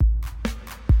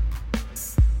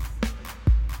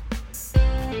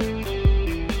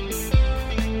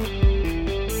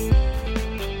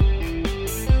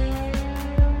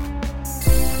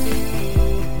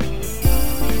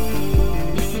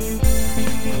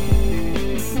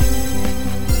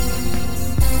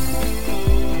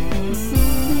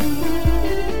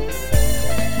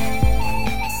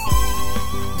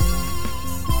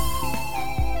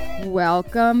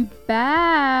Welcome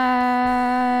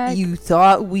back. You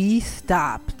thought we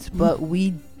stopped, but we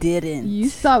didn't. You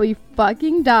thought we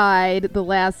fucking died the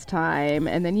last time,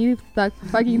 and then you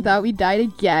fucking thought we died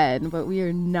again, but we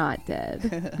are not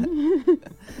dead.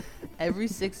 Every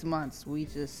 6 months, we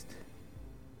just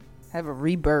have a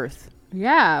rebirth.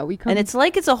 Yeah, we come. And it's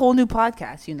like it's a whole new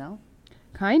podcast, you know?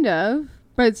 Kind of.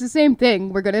 But it's the same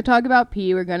thing. We're going to talk about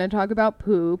pee. We're going to talk about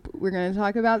poop. We're going to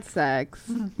talk about sex.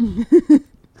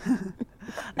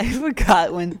 I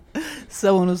forgot when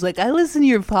someone was like, I listen to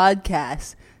your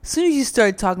podcast. As soon as you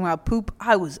started talking about poop,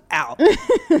 I was out.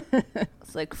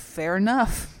 It's like, fair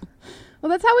enough.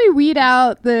 Well, that's how we weed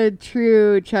out the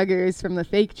true chuggers from the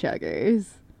fake chuggers.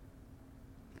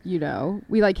 You know,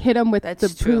 we like hit them with That's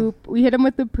the true. poop. We hit them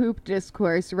with the poop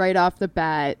discourse right off the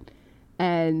bat.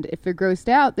 And if they're grossed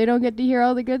out, they don't get to hear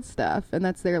all the good stuff. And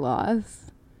that's their loss.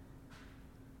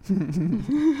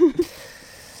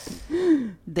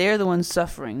 They're the ones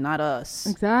suffering, not us.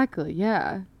 Exactly,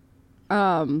 yeah.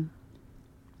 I don't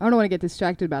want to get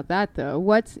distracted about that, though.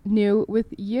 What's new with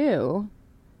you,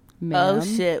 ma'am? Oh,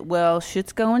 shit. Well,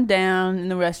 shit's going down in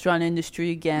the restaurant industry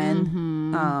again.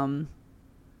 Mm-hmm.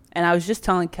 And I was just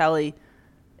telling Kelly,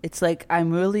 it's like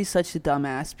I'm really such a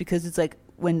dumbass because it's like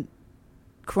when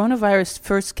coronavirus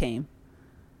first came,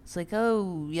 it's like,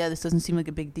 oh, yeah, this doesn't seem like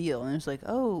a big deal. And it's like,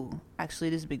 oh, actually,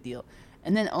 it is a big deal.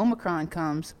 And then Omicron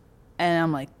comes, and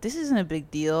I'm like, this isn't a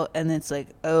big deal. And then it's like,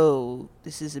 oh,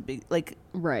 this is a big, like,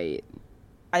 Right.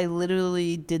 I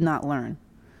literally did not learn.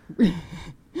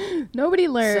 Nobody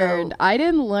learned. So- I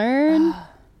didn't learn.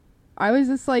 I was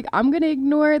just like, I'm going to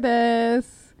ignore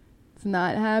this. It's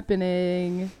not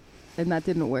happening. And that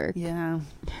didn't work. Yeah.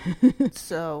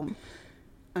 So,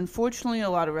 unfortunately, a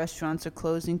lot of restaurants are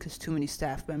closing because too many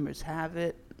staff members have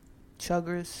it.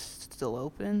 Chuggers still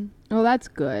open. Oh, that's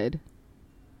good.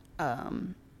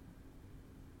 Um,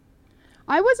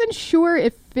 I wasn't sure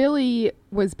if Philly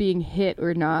was being hit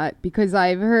or not because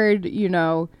I've heard, you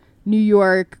know, New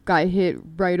York got hit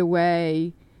right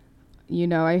away. You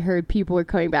know, I heard people were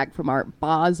coming back from Art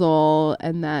Basel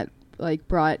and that like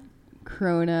brought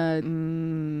Corona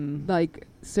like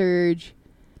surge.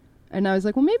 And I was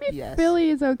like, well, maybe Yes.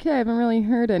 Philly is okay. I haven't really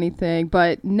heard anything.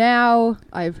 But now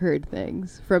I've heard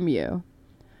things from you.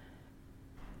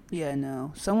 yeah,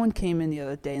 no. Someone came in the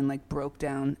other day and like broke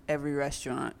down every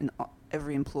restaurant and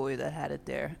every employee that had it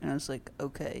there. And I was like,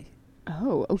 okay.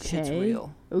 Oh, okay. Shit's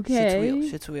real. Okay. Shit's real.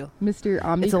 Shit's real. Mr.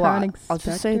 Omnicron It's a lot. Inspector. I'll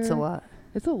just say it's a lot.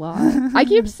 It's a lot. I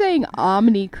keep saying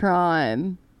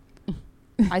Omnicron.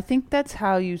 I think that's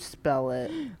how you spell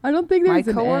it. I don't think My there's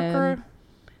an coworker, N,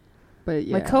 but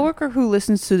yeah. my coworker who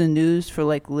listens to the news for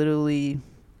like literally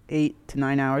 8 to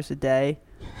 9 hours a day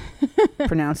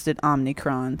pronounced it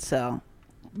Omnicron. So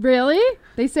Really?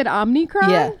 They said Omnicron?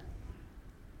 yeah,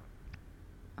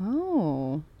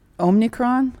 Oh.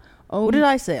 Omnicron. What did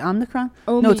I say? Omnicron?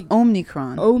 No, it's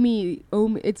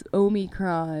Omnicron. It's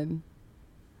Omicron.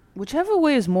 Whichever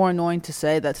way is more annoying to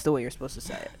say, that's the way you're supposed to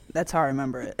say it. That's how I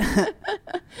remember it.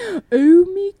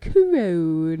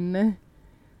 Omicron.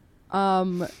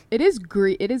 It is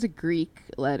Greek. It is a Greek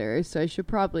letter, so I should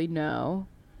probably know.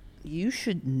 You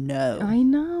should know. I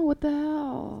know, what the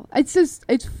hell?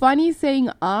 It's funny saying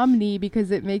Omni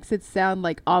because it makes it sound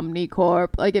like Omnicorp.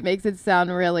 Like, it makes it sound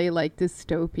really, like,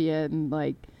 dystopian,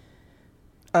 like,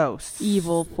 Oh,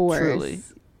 evil force. Truly.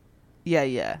 Yeah,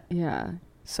 yeah. Yeah.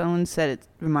 Someone said it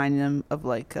reminded them of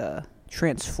like a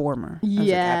Transformer. I was like,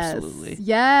 Yes. absolutely.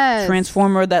 Yes.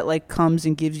 Transformer that like comes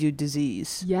and gives you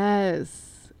disease.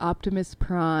 Yes. Optimus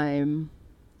Prime.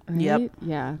 Right? Yep.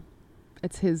 Yeah.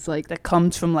 It's his, like, That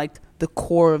comes from like the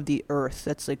core of the earth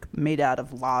that's like made out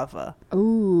of lava,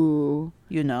 ooh.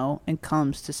 you know, and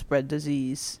comes to spread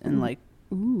disease and like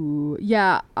Ooh.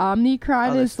 Yeah.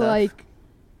 Omnicron Other is stuff. like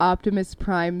Optimus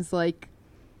Prime's, like,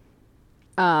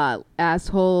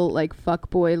 asshole, like,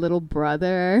 fuckboy little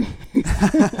brother.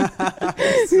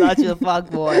 such a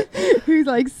fuckboy. Who,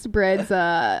 like, spreads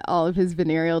all of his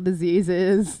venereal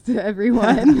diseases to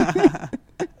everyone.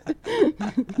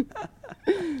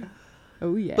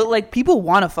 Oh, yeah. But like people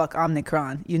want to fuck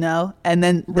Omnicron, you know, and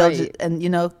then they'll Right. just, and you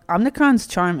know Omnicron's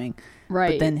charming,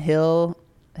 Right. but then he'll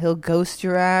ghost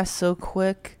your ass so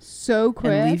quick so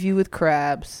quick. and leave you with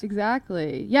crabs.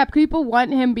 Exactly. Yeah, people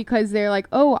want him because they're like,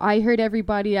 oh, I heard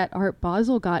everybody at Art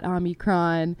Basel got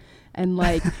Omicron. And,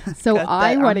 like, so Got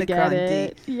I that want to get Omicron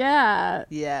it. Yeah.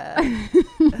 Yeah.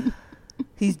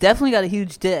 He's definitely got a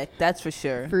huge dick, that's for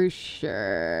sure. For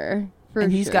sure. And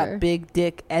he's got big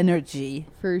dick energy.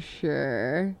 For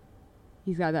sure.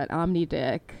 He's got that Omni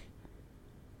dick.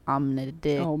 Omni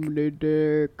dick. Omni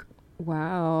dick.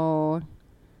 Wow.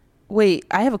 Wait,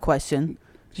 I have a question.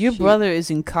 Your brother is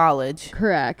in college.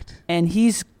 Correct. And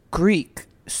he's Greek.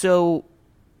 So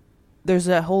there's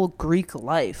that whole Greek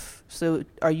life. So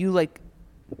are you like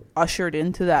ushered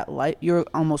into that life? You're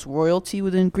almost royalty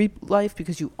within Greek life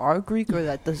because you are Greek, or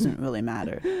that doesn't really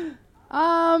matter?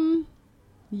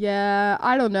 Yeah,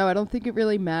 I don't know. I don't think it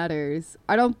really matters.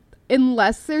 I don't,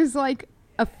 unless there's like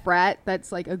a frat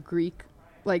that's like a Greek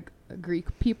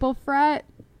people frat.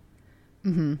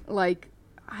 Mm-hmm. Like,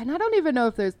 and I don't even know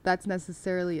if that's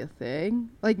necessarily a thing.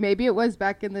 Like, maybe it was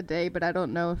back in the day, but I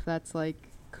don't know if that's like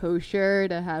kosher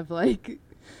to have like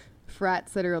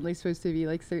frats that are only supposed to be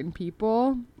like certain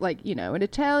people, like, you know, an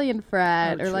Italian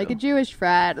frat or like a Jewish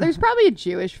frat. There's probably a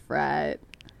Jewish frat.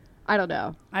 I don't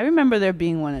know. I remember there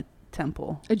being one at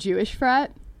Temple. A Jewish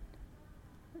frat?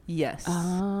 Yes.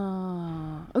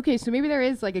 Ah. Okay, so maybe there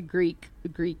is like a Greek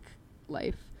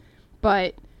life.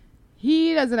 But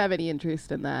he doesn't have any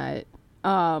interest in that.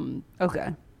 Okay.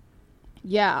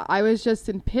 Yeah, I was just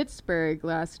in Pittsburgh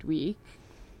last week,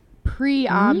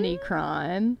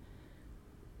 pre-Omicron.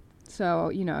 So,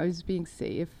 you know, I was being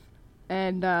safe.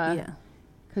 And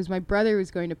because my brother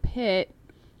was going to Pitt,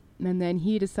 and then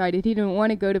he decided he didn't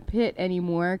want to go to Pitt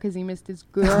anymore because he missed his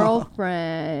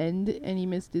girlfriend and he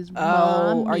missed his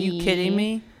mommy. Are you kidding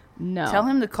me? No. Tell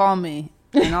him to call me,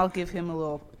 and I'll give him a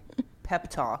little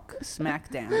pep talk,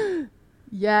 smackdown.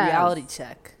 Yeah. Reality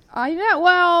check. I know.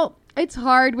 Well, it's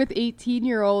hard with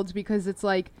 18-year-olds because it's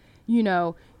like, you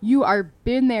know, you are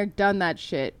been there, done that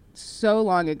shit so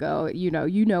long ago. You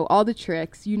know all the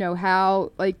tricks. You know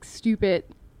how, like,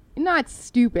 not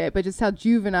stupid, but just how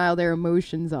juvenile their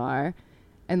emotions are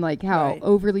and, like, how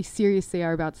overly serious they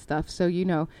are about stuff. So, you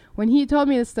know, when he told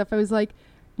me this stuff, I was like,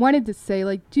 wanted to say,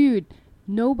 like, dude,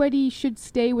 nobody should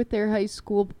stay with their high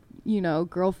school, you know,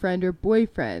 girlfriend or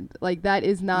boyfriend. Like, that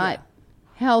is not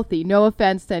healthy. No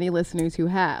offense to any listeners who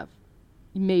have.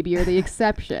 Maybe you're the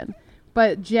exception.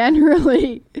 But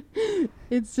generally,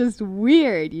 it's just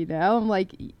weird, you know? I'm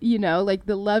like, you know, like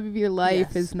the love of your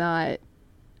life is not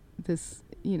this,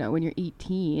 you know, when you're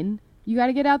 18. You got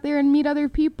to get out there and meet other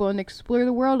people and explore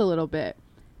the world a little bit.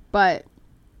 But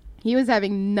he was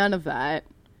having none of that.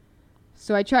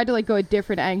 So I tried to, like, go a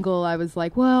different angle. I was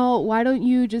like, well, why don't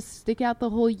you just stick out the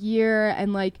whole year?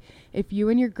 And, like, if you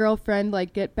and your girlfriend,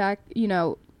 like, get back, you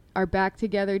know, are back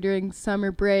together during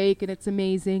summer break and it's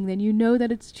amazing, then you know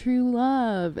that it's true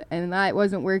love. And that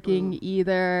wasn't working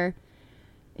either.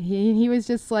 He was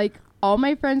just like, all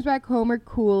my friends back home are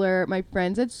cooler. My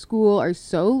friends at school are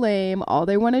so lame. All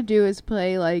they want to do is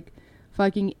play, like,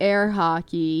 fucking air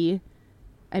hockey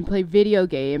and play video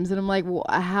games. And I'm like, well,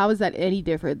 how is that any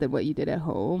different than what you did at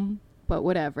home? But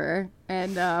whatever.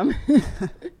 And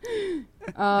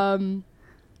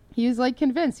he was, like,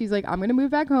 convinced. He's like, I'm going to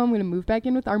move back home. I'm going to move back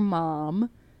in with our mom.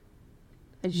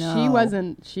 And she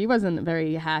wasn't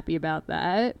very happy about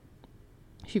that.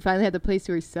 She finally had the place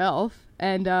to herself.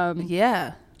 And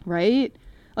right?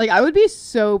 Like, I would be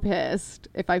so pissed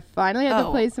if I finally had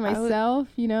the place to myself,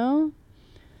 you know?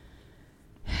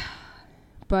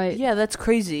 But yeah, that's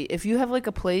crazy. If you have, like,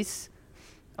 a place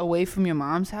away from your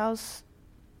mom's house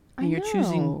and you're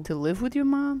choosing to live with your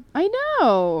mom. I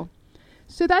know.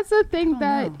 So that's the thing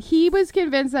that he was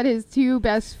convinced that his two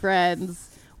best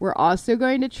friends were also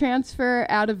going to transfer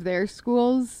out of their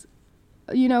schools,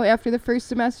 you know, after the first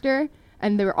semester,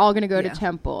 and they were all going to go to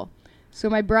Temple. So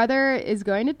my brother is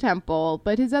going to Temple,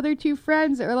 but his other two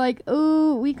friends are like,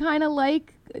 oh, we kind of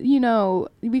like, you know,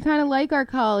 our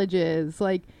colleges.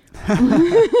 Like,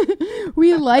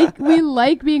 we like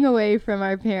being away from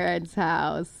our parents'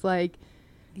 house. Like,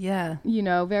 you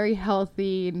know, very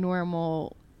healthy,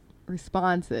 normal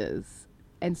responses.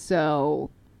 And so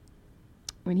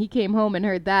when he came home and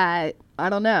heard that, I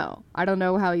don't know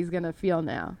how he's gonna feel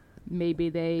now. Maybe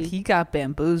he got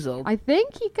bamboozled. I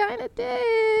think he kind of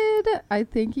did.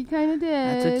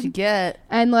 That's what you get.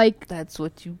 And, like, that's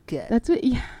what you get.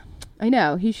 I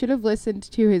know. He should have listened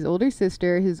to his older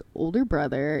sister, his older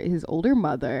brother, his older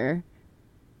mother.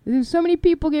 There's so many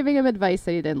people giving him advice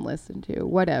that he didn't listen to.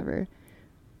 Whatever.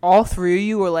 All three of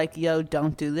you were like, yo,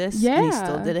 don't do this. Yeah. And he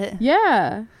still did it.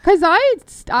 Yeah. Because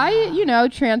I, you know,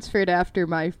 transferred after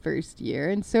my first year,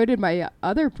 and so did my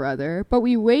other brother. But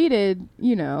we waited,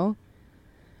 you know.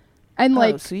 And,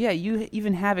 like. So, yeah, you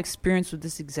even have experience with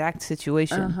this exact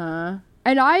situation. Uh-huh.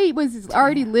 And I was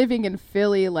already living in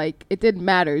Philly. Like, it didn't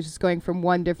matter. It was just going from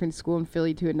one different school in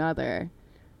Philly to another.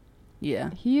 Yeah.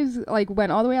 He's, like,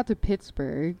 went all the way out to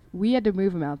Pittsburgh. We had to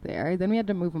move him out there. Then we had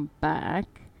to move him back.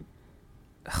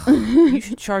 You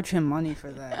should charge him money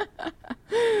for that.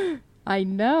 I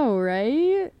know,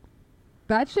 right?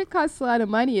 That shit costs a lot of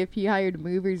money if he hired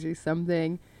movers or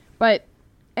something. But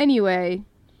anyway,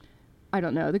 I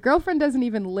don't know. The girlfriend doesn't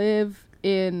even live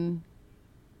in,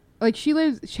 like, she's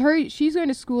going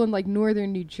to school in, like,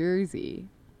 northern New Jersey.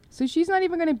 So she's not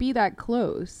even going to be that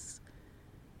close.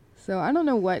 So I don't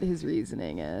know what his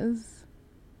reasoning is.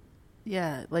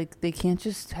 Yeah, like, they can't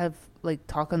just have, like,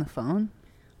 talk on the phone?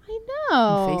 I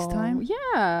know. FaceTime?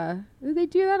 Yeah. They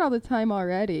do that all the time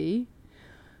already.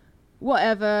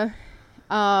 Whatever.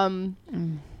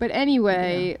 But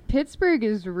anyway, Pittsburgh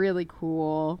is really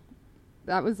cool.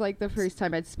 That was like the first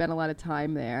time I'd spent a lot of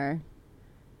time there.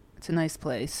 It's a nice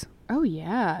place. Oh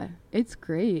yeah, it's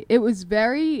great. It's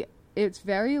very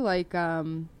like,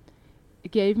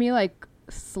 it gave me like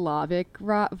Slavic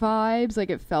vibes. Like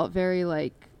it felt very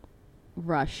like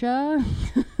Russia.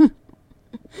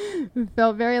 It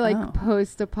felt very like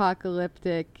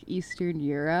post-apocalyptic Eastern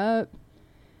Europe.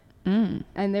 And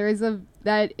there is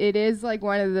it is like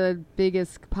one of the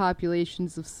biggest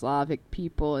populations of Slavic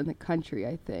people in the country,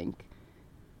 I think.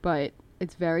 But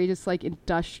it's very just like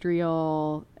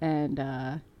industrial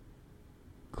and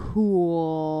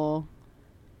cool.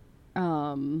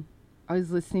 I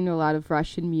was listening to a lot of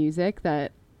Russian music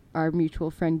that our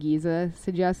mutual friend Giza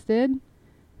suggested.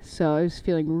 So I was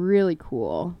feeling really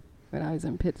cool when I was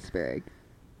in Pittsburgh.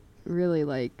 Really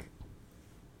like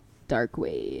dark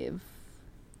wave.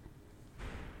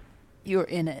 You're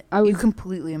in it. You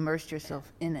completely immersed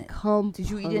yourself in it. Did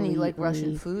you eat any like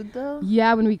Russian food though?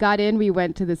 Yeah, when we got in, we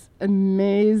went to this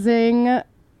amazing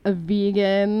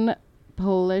vegan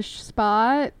Polish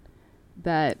spot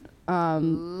that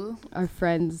our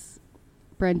friends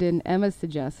Brendan and Emma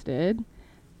suggested,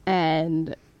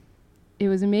 and it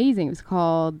was amazing. It was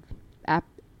called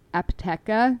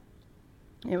Apteka.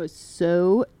 It was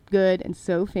so good and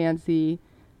so fancy.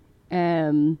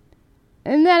 And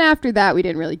then after that, we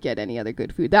didn't really get any other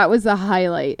good food. That was a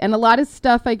highlight. And a lot of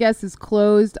stuff, I guess, is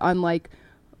closed on, like,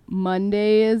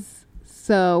 Mondays.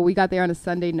 So we got there on a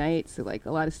Sunday night. So, like,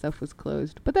 a lot of stuff was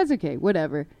closed. But that's okay.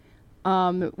 Whatever.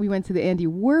 We went to the Andy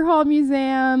Warhol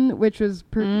Museum, which was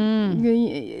pretty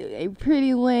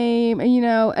lame. And, you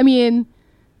know, I mean,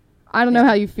 I don't know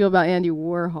how you feel about Andy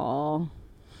Warhol.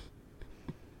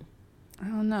 I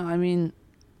don't know. I mean,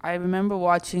 I remember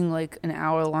watching like an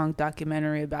hour-long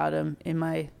documentary about him in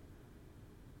my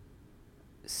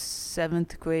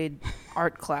 7th grade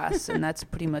art class, and that's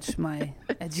pretty much my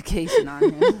education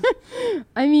on him.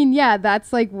 I mean, yeah,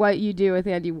 that's like what you do with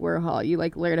Andy Warhol. You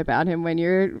like learn about him when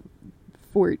you're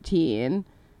 14,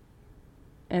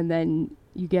 and then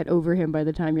you get over him by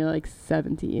the time you're like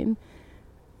 17.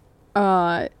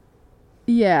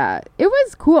 Yeah, it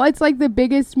was cool. It's like the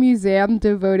biggest museum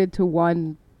devoted to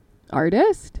one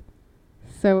artist.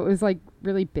 So it was like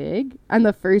really big. And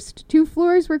the first 2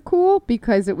 floors were cool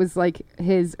because it was like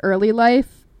his early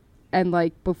life and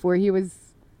like before he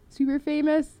was super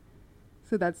famous.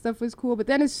 So that stuff was cool. But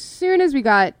then as soon as we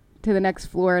got to the next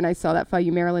floor and I saw that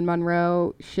fucking Marilyn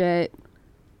Monroe shit,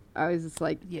 I was just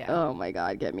like, oh my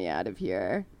God, get me out of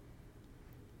here.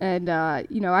 And,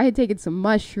 you know, I had taken some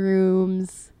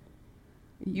mushrooms.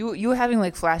 You were having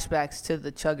like flashbacks to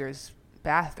the Chuggers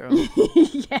bathroom.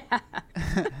 Yeah.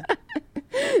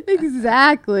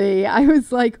 Exactly. I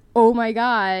was like, oh my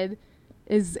God,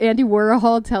 is Andy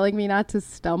Warhol telling me not to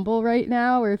stumble right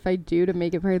now? Or if I do, to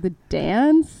make it part of the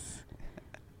dance?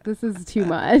 This is too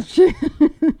much.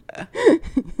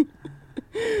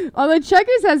 Although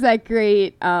Chuggers has that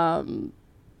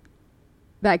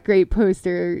great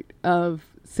poster of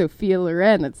Sophia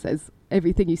Loren that says,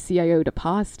 everything you see I owe to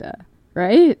pasta.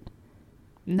 Right?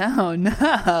 No.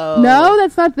 No,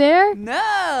 that's not there?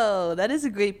 No, that is a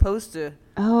great poster.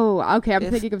 Oh, okay. I'm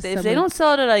thinking of something. If they don't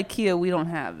sell it at IKEA, we don't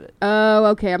have it. Oh,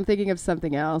 okay. I'm thinking of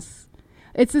something else.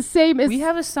 It's the same as... We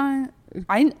have a sign.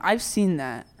 I've seen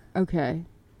that. Okay.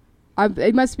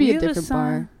 It must be a different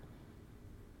bar.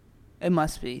 It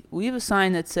must be. We have a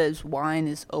sign that says wine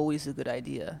is always a good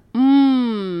idea.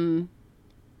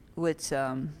 Which,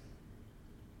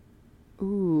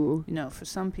 ooh. You know, for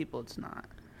some people it's not.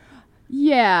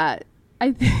 Yeah.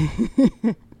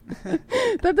 That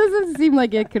doesn't seem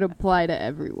like it could apply to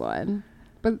everyone.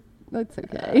 But that's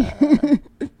okay.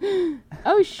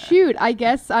 Oh, shoot. I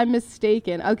guess I'm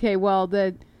mistaken. Okay, well,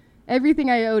 the Everything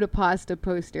I Owe to Pasta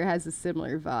poster has a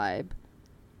similar vibe.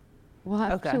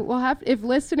 We'll have if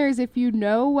listeners, if you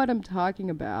know what I'm talking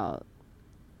about,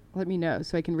 let me know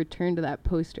so I can return to that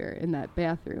poster in that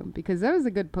bathroom, because that was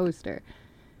a good poster.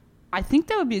 I think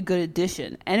that would be a good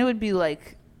addition. And it would be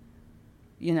like,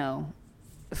 you know,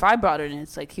 if I brought it in,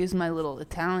 it's like, here's my little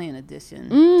Italian edition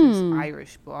to this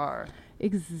Irish bar.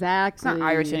 Exactly. It's not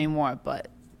Irish anymore, but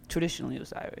traditionally it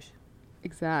was Irish.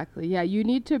 Exactly. Yeah, you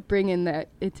need to bring in that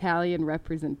Italian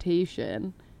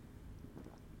representation.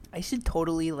 I should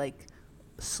totally, like,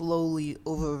 slowly,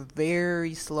 over a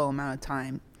very slow amount of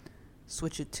time,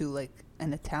 switch it to like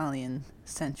an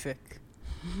Italian-centric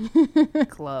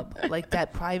club, like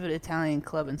that private Italian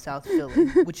club in South Philly,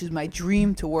 which is my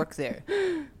dream to work there.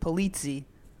 Polizzi.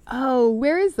 Oh,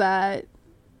 where is that?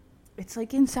 It's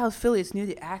like in South Philly. It's near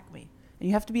the Acme, and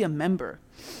you have to be a member.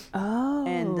 Oh.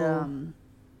 And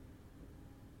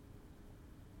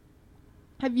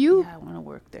have you yeah, I want to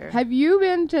work there. have you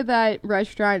been to that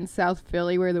restaurant in South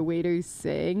Philly where the waiters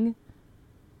sing?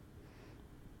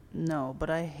 No,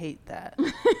 but I hate that.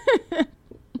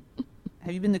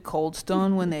 Have you been to Cold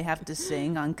Stone when they have to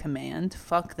sing on command?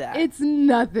 Fuck that. It's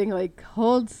nothing like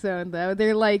Cold Stone though.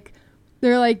 They're like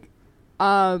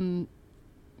kind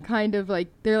of like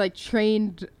they're like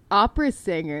trained opera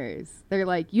singers. They're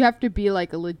like you have to be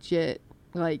like a legit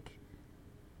like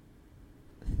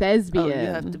thespian. Oh, you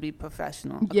have to be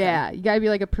professional. Okay. Yeah, you gotta be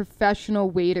like a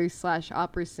professional waiter /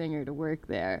 opera singer to work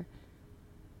there.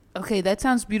 Okay, that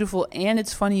sounds beautiful, and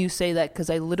it's funny you say that because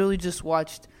I literally just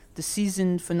watched the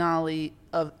season finale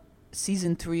of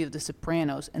season 3 of The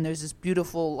Sopranos, and there's this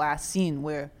beautiful last scene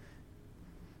where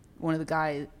one of the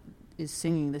guys is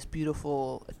singing this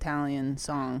beautiful Italian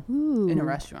song Ooh. in a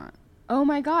restaurant. Oh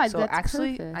my God, So that's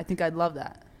actually, perfect. I think I'd love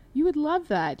that. You would love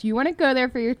that. Do you want to go there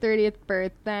for your 30th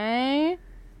birthday?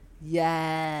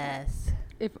 Yes.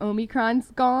 If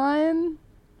Omicron's gone?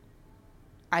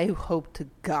 I hope to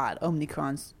God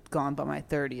Omicron's gone by my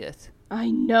 30th. I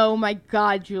know, my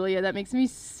God, Julia, that makes me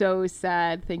so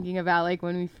sad thinking about like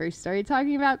when we first started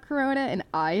talking about Corona and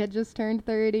I had just turned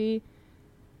 30.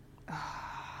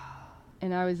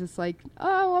 And I was just like,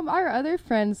 oh, our other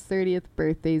friends' 30th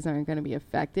birthdays aren't going to be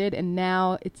affected. And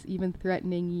now it's even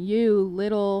threatening you,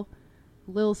 little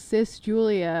sis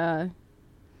Julia.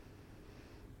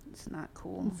 It's not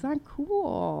cool. It's not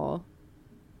cool.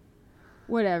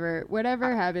 Whatever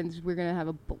happens, we're going to have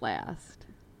a blast.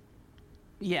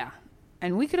 Yeah.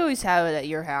 And we could always have it at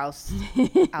your house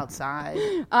outside.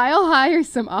 I'll hire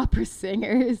some opera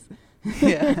singers.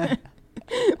 Yeah.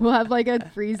 We'll have like a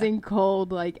freezing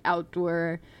cold, like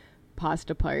outdoor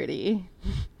pasta party.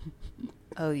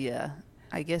 Oh, yeah.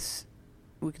 I guess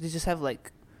we could just have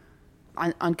like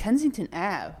on Kensington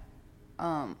Ave.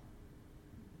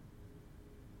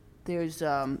 There's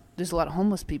a lot of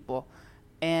homeless people,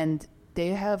 and they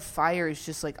have fires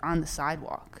just like on the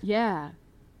sidewalk. Yeah.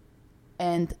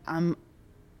 And I'm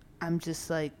just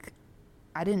like,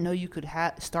 I didn't know you could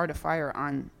start a fire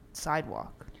on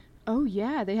sidewalk. Oh,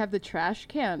 yeah. They have the trash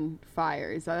can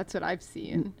fires. That's what I've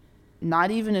seen.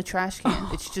 Not even a trash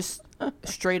can. It's just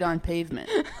straight on pavement.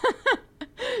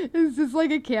 Is this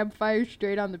like a campfire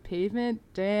straight on the pavement?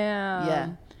 Damn. Yeah.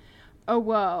 Oh,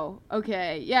 whoa.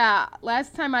 Okay. Yeah.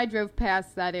 Last time I drove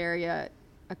past that area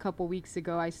a couple weeks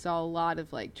ago, I saw a lot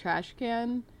of like trash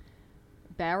can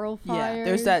barrel fires. Yeah,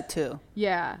 there's that too.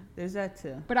 Yeah. There's that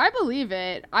too. But I believe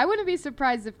it. I wouldn't be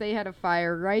surprised if they had a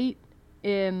fire right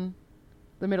in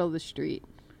the middle of the street.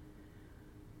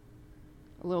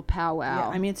 A little powwow. Yeah,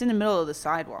 I mean, it's in the middle of the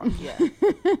sidewalk. Yeah.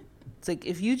 It's like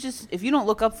if you don't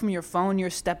look up from your phone, you're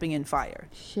stepping in fire.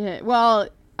 Shit. Well,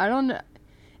 I don't know.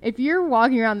 If you're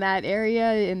walking around that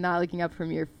area and not looking up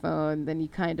from your phone, then you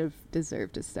kind of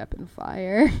deserve to step in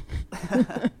fire.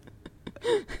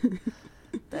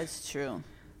 That's true.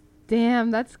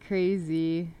 Damn, that's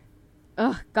crazy.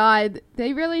 Oh, God.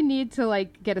 They really need to,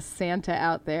 like, get a Santa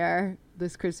out there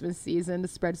this Christmas season to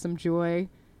spread some joy.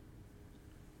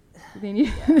 They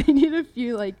need they need a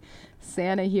few, like,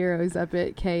 Santa heroes up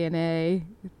at K&A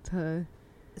to...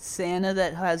 Santa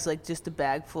that has, like, just a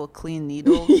bag full of clean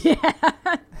needles. Yeah.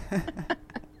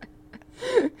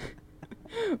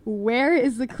 Where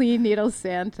is the clean needle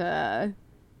Santa?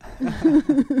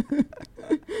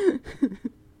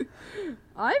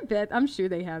 I'm sure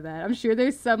they have that. I'm sure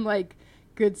there's some like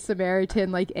good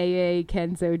Samaritan like AA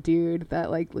Kenzo dude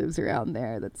that like lives around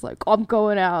there that's like, I'm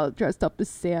going out dressed up as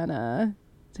Santa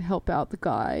to help out the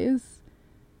guys,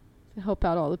 to help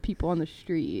out all the people on the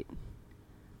street.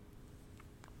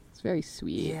 It's very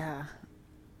sweet. Yeah.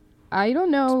 I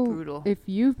don't know brutal. if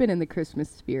you've been in the Christmas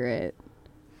spirit,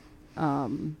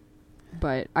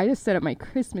 but I just set up my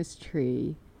Christmas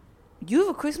tree. You have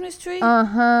a Christmas tree?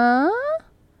 Uh-huh.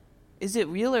 Is it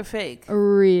real or fake?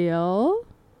 Real.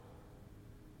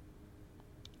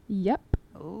 Yep.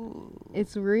 Oh.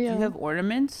 It's Do real. you have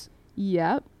ornaments?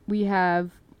 Yep. We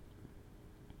have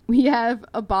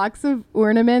a box of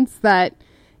ornaments that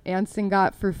Anson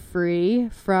got for free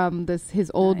from his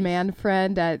old Nice. man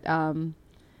friend at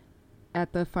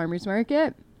the farmer's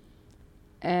market.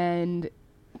 And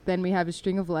then we have a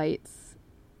string of lights.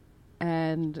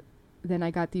 And then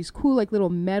I got these cool like little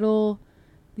metal,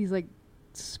 these like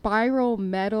spiral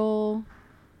metal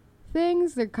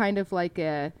things. They're kind of like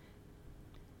a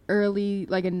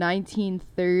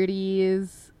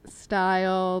 1930s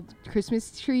style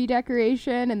Christmas tree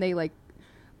decoration, and they like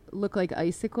look like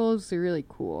icicles. They're really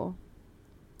cool.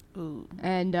 Ooh.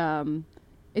 And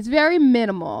it's very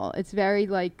minimal. It's very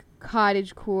like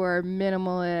cottagecore,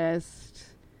 minimalist,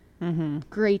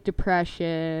 Great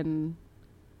Depression.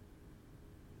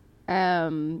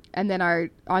 And then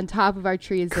on top of our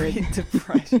tree is Great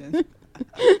Depression.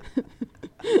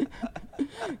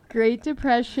 Great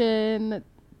Depression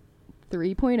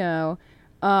 3.0.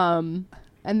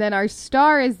 And then our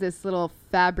star is this little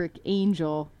fabric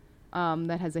angel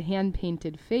that has a hand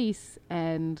painted face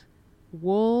and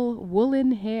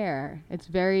woolen hair. It's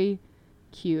very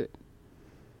cute.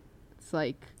 It's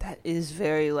like, That is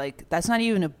very like, that's not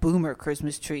even a boomer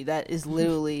Christmas tree. That is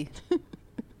literally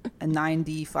a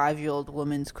 95-year-old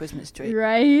woman's Christmas tree.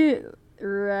 right.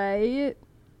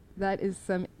 That is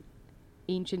some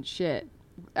ancient shit.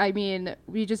 I mean,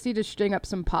 we just need to string up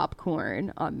some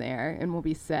popcorn on there and we'll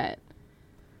be set.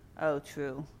 Oh,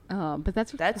 true. But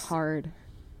that's hard.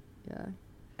 Yeah.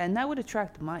 And that would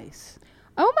attract mice.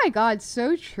 Oh my God,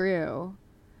 so true.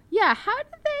 Yeah, how did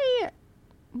they...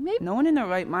 Maybe, No one in their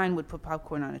right mind would put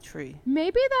popcorn on a tree.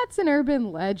 maybe that's an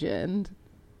urban legend.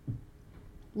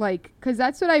 Like, because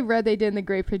that's what I read they did in the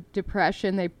Great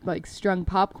Depression. They, like, strung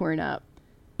popcorn up.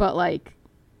 But, like,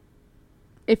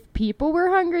 if people were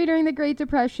hungry during the Great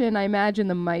Depression, I imagine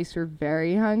the mice were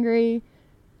very hungry.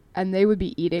 And they would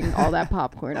be eating all that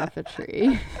popcorn off a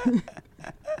tree.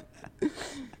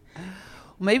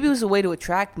 Maybe it was a way to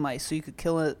attract mice so you could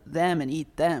kill them and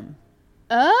eat them.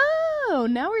 Oh,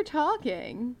 now we're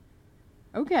talking.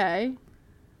 Okay.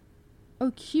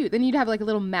 Oh, cute. Then you'd have like a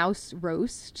little mouse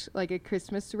roast, like a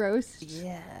Christmas roast.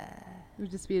 Yeah. It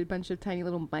would just be a bunch of tiny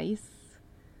little mice.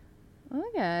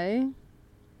 Okay.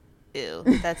 Ew,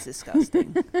 that's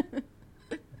disgusting.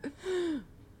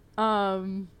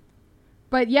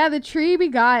 But yeah, the tree we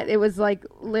got, it was like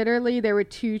literally there were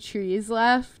 2 trees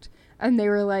left, and they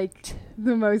were like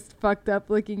the most fucked up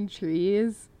looking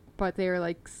trees, but they were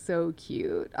like so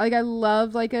cute. Like, I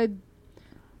love like a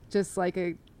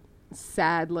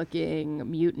sad looking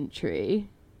mutant tree.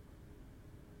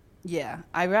 Yeah,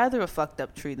 I'd rather a fucked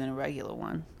up tree than a regular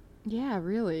one. Yeah,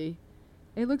 really.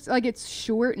 It looks like it's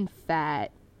short and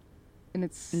fat, and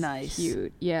it's Nice.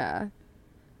 cute. Yeah.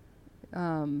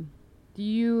 Do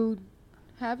you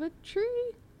have a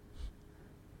tree?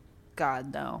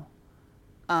 God, no.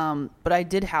 But I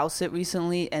did house it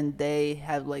recently, and they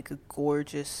had like a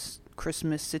gorgeous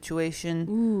Christmas situation.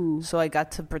 Ooh. So I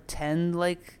got to pretend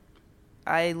like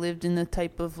I lived in a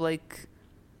type of like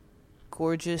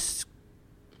gorgeous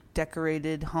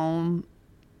decorated home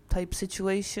type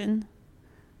situation.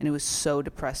 And it was so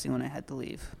depressing when I had to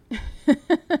leave.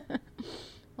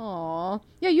 Aw.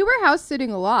 Yeah, you were house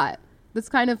sitting a lot. That's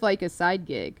kind of like a side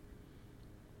gig.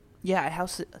 Yeah, I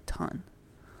house it a ton.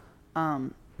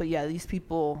 But yeah, these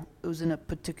people, it was in a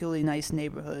particularly nice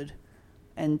neighborhood,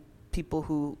 and people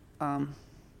who are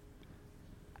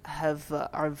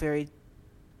very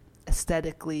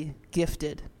aesthetically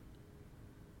gifted.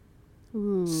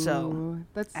 Ooh. So,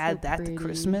 that's Add so that pretty. to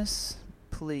Christmas,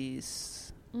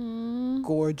 please. Mm.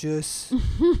 Gorgeous.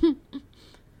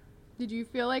 Did you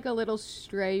feel like a little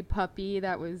stray puppy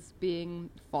that was being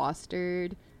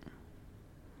fostered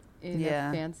in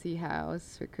Yeah. a fancy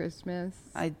house for Christmas?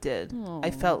 I did. Aw.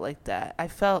 I felt like that.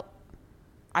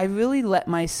 I really let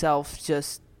myself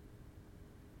just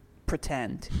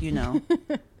pretend, you know?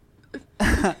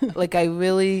 Like, I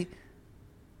really,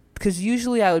 because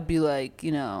usually I would be like,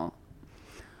 you know,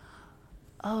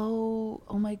 oh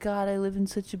my God, I live in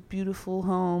such a beautiful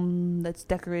home that's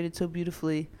decorated so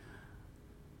beautifully.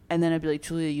 And then I'd be like,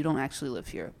 Julia, you don't actually live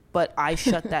here. But I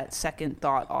shut that second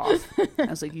thought off. I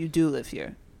was like, you do live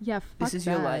here. Yeah, fuck This is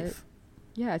your that. life.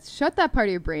 Yeah, shut that part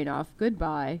of your brain off.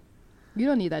 Goodbye. You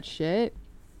don't need that shit.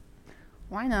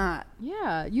 Why not?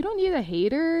 Yeah, you don't need a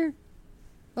hater.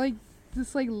 Like,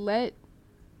 just like let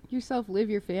yourself live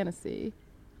your fantasy.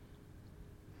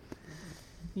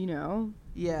 You know?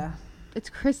 Yeah. It's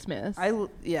Christmas. My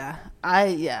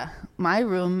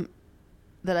room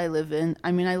that I live in,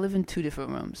 I mean, I live in 2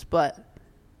 different rooms, but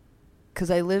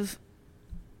because I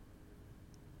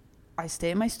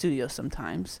stay in my studio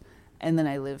sometimes, and then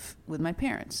I live with my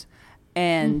parents.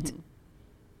 And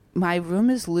my room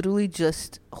is literally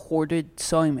just hoarded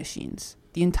sewing machines.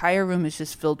 The entire room is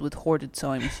just filled with hoarded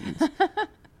sewing machines.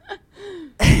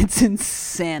 It's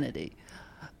insanity.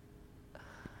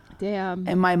 Damn.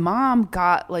 And my mom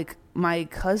got, like, my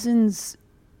cousin's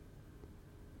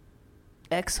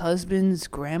ex-husband's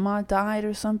grandma died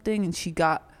or something, and she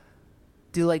got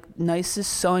the like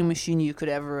nicest sewing machine you could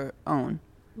ever own.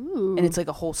 Ooh. And it's like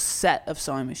a whole set of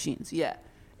sewing machines. Yeah.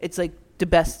 It's like the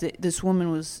best. This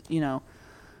woman was, an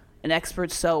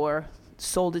expert sewer,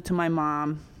 sold it to my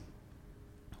mom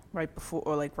right before,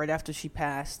 or like right after she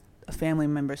passed. A family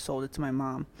member sold it to my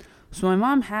mom. So my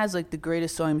mom has like the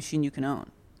greatest sewing machine you can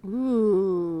own.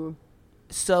 Ooh.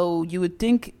 So you would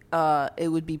think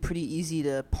it would be pretty easy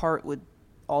to part with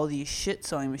all these shit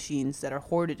sewing machines that are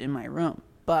hoarded in my room.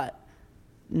 But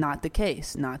not the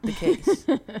case. Not the case.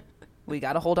 We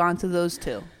got to hold on to those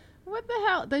too. What the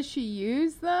hell? Does she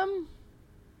use them?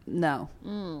 No.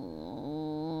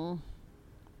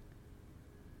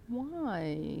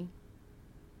 Why?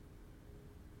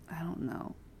 I don't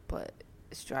know, but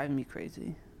it's driving me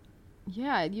crazy.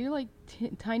 Yeah, you're like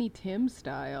Tiny Tim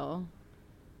style.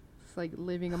 It's like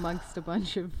living amongst a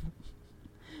bunch of...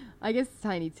 I guess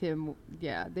Tiny Tim,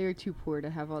 yeah, they're too poor to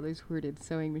have all those hoarded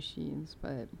sewing machines,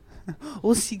 but...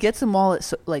 Well, she gets them all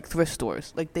at like thrift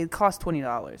stores. Like they cost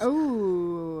 $20.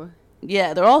 Oh.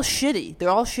 Yeah, they're all shitty. They're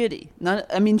all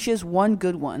shitty. She has one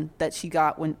good one that she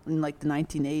got in like the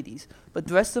 1980s, but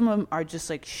the rest of them are just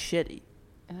like shitty.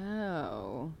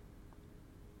 Oh.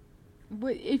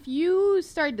 But if you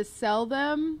started to sell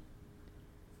them,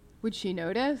 would she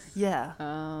notice? Yeah.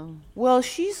 Oh. Well,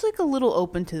 she's like a little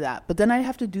open to that, but then I'd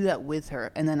have to do that with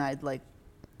her, and then I'd like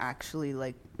actually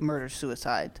like murder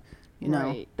suicide. You know?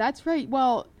 Right. That's right.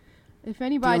 Well, if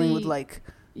anybody... Dealing with like...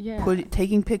 Yeah.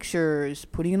 Taking pictures,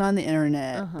 putting it on the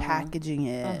internet, packaging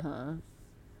it.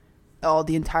 All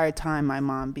the entire time my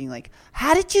mom being like,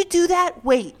 how did you do that?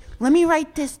 Wait, let me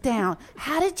write this down.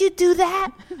 How did you do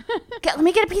that? Let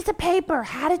me get a piece of paper.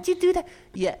 How did you do that?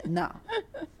 Yeah, no.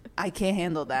 I can't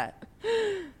handle that.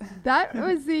 That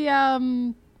was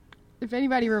the, if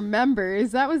anybody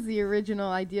remembers, that was the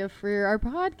original idea for our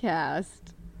podcast.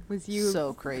 Was you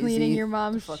so crazy. Cleaning your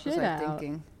mom's what shit was I out.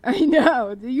 Thinking? I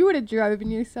know. You would have driven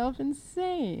yourself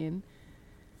insane.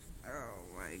 Oh,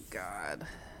 my God.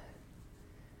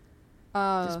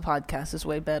 This podcast is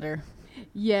way better.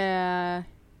 Yeah.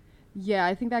 Yeah,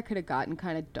 I think that could have gotten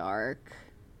kind of dark.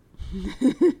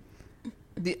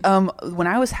 When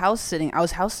I was house sitting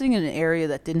in an area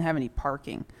that didn't have any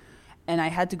parking, and I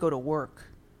had to go to work,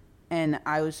 and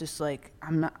I was just like,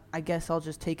 I guess I'll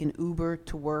just take an Uber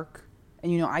to work,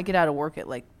 and I get out of work at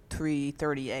like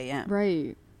 3:30 a.m.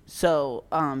 Right. So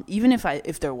even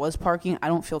if there was parking, I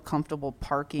don't feel comfortable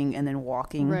parking and then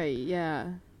walking. Right. Yeah.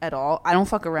 At all. I don't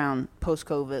fuck around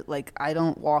post-COVID. Like I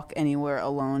don't walk anywhere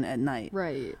alone at night.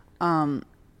 Right.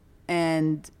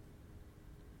 And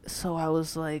so I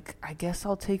was like, I guess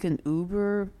I'll take an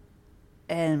Uber.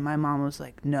 And my mom was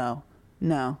like, no,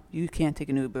 you can't take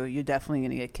an Uber. You're definitely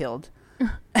going to get killed.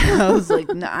 And I was like,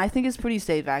 no, I think it's pretty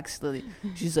safe, actually.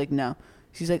 She's like, no.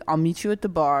 She's like, I'll meet you at the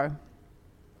bar,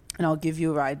 and I'll give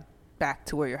you a ride back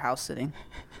to where you're house sitting.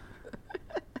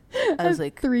 I was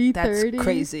like, 3:30? that's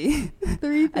crazy.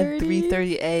 3:30? At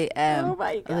 3:30 a.m. Oh,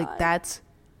 my God. Like, that's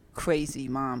crazy,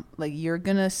 Mom. Like, you're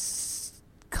going to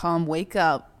wake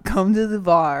up, come to the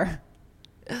bar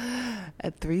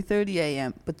at 3:30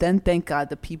 a.m. But then, thank God,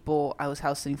 the people I was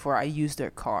house sitting for, I used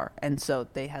their car. And so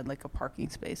they had, like, a parking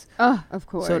space. Oh, of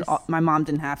course. So my mom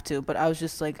didn't have to. But I was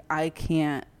just like, I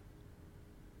can't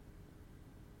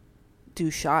do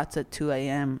shots at 2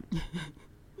 a.m.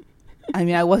 I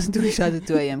mean, I wasn't doing shots at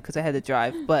 2 a.m. because I had to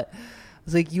drive. But I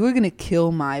was like, you were going to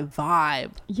kill my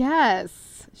vibe.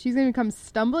 Yes. She's going to come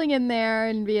stumbling in there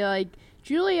and be like,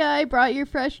 Julia, I brought your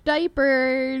fresh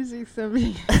diapers or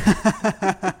something.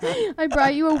 I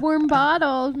brought you a warm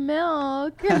bottle of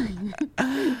milk.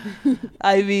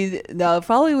 I mean, no, it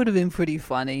probably would have been pretty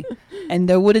funny. And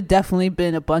there would have definitely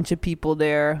been a bunch of people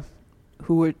there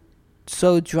who were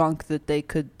so drunk that they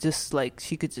could just, like,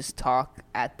 she could just talk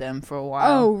at them for a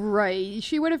while. Oh, right.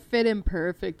 She would have fit in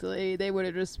perfectly. They would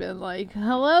have just been like,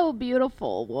 hello,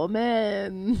 beautiful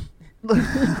woman.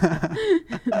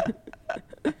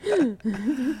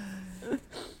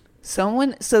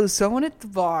 Someone at the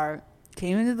bar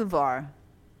came into the bar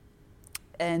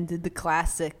and did the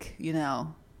classic,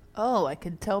 oh, I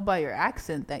can tell by your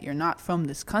accent that you're not from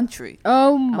this country.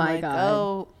 Oh I'm my like, God.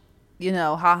 oh,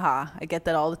 haha, I get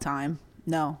that all the time.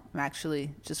 No, I'm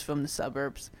actually just from the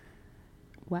suburbs.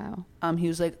 Wow. He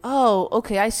was like, oh,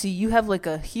 okay, I see. You have like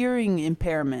a hearing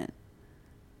impairment.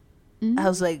 Mm-hmm. I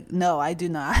was like, no, I do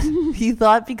not. He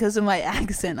thought because of my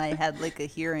accent I had like a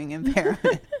hearing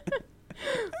impairment.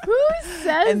 Who says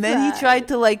that? And then he tried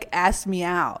to like ask me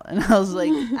out, and I was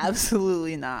like,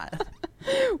 absolutely not.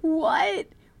 What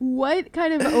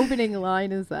kind of opening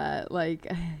line is that? Like,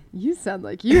 you sound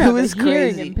like you have a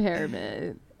hearing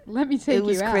impairment. Let me take you out. It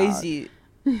was crazy.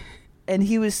 And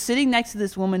he was sitting next to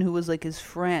this woman who was like his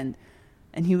friend.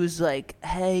 And he was like,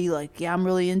 hey, like, yeah, I'm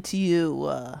really into you.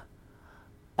 And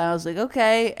I was like,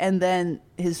 okay. And then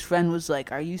his friend was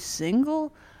like, are you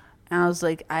single? And I was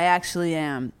like, I actually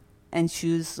am. And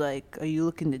she was like, are you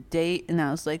looking to date? And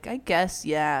I was like, I guess,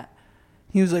 yeah.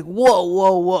 He was like, whoa,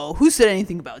 whoa, whoa. Who said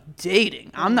anything about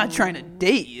dating? I'm not trying to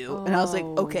date you. And I was like,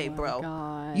 okay, bro,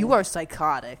 God. you are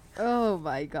psychotic. Oh,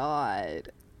 my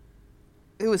God.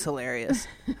 It was hilarious.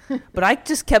 But I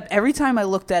just kept, every time I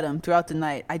looked at him throughout the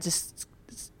night, I just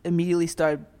immediately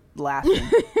started laughing.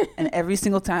 And every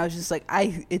single time I was just like,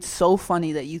 it's so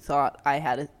funny that you thought I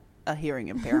had a hearing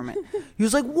impairment. He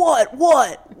was like, what?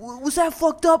 Was that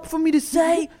fucked up for me to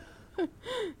say?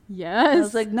 Yes. I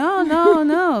was like,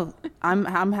 no.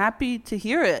 I'm happy to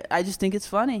hear it. I just think it's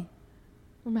funny.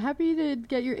 I'm happy to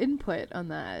get your input on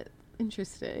that.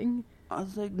 Interesting. I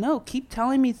was like, no, keep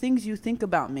telling me things you think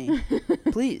about me.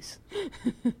 Please.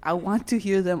 I want to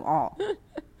hear them all.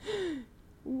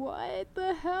 What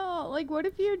the hell? Like, what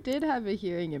if you did have a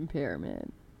hearing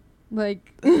impairment?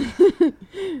 Like, that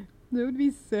would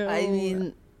be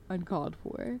so uncalled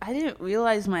for. I didn't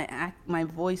realize my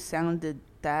voice sounded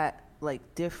that,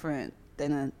 like, different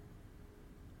than a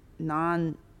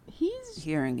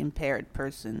non-hearing impaired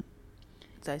person.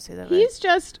 Did I say that right? He's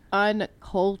just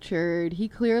uncultured. He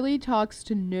clearly talks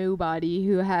to nobody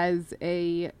who has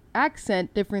a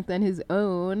accent different than his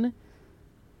own.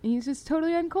 He's just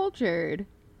totally uncultured.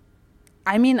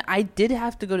 I mean, I did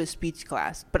have to go to speech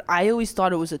class, but I always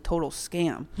thought it was a total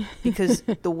scam because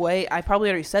the way, I probably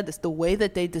already said this, the way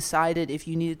that they decided if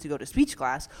you needed to go to speech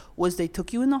class was they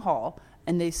took you in the hall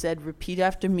and they said, repeat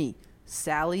after me,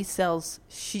 Sally sells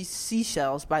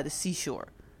seashells by the seashore.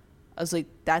 I was like,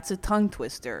 that's a tongue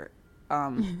twister.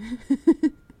 And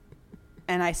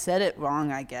I said it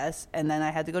wrong, I guess, and then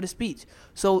I had to go to speech.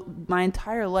 So my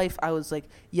entire life, I was like,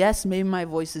 yes, maybe my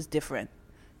voice is different.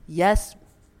 Yes,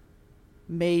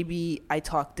 maybe I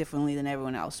talk differently than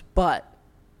everyone else. But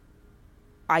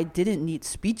I didn't need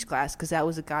speech class because that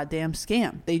was a goddamn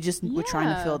scam. They just were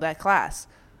trying to fill that class.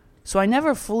 So I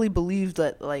never fully believed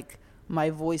that, like, my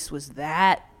voice was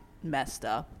that messed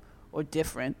up or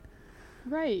different.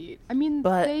 Right. I mean,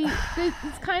 but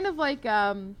it's kind of like,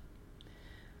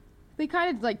 they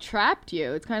kind of, like, trapped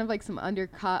you. It's kind of like some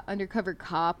undercover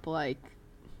cop, like,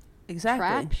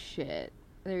 trap shit.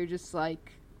 They're just,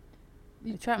 like...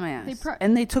 They trapped my ass.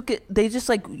 And they just,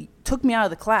 like, took me out of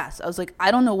the class. I was like,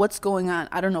 I don't know what's going on.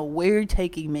 I don't know where you're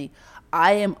taking me.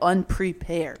 I am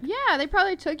unprepared. Yeah, they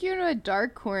probably took you into a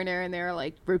dark corner and they were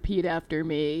like, repeat after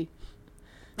me.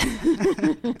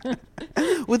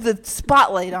 With the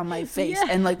spotlight on my face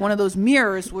and, like, one of those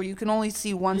mirrors where you can only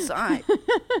see one side.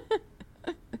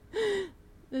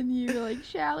 And you were like,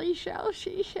 shall,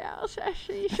 she shall.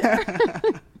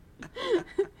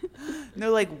 They're,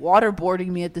 like, waterboarding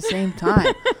me at the same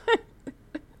time.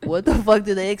 What the fuck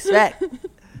do they expect?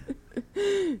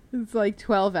 It's like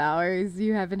 12 hours.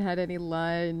 You haven't had any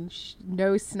lunch,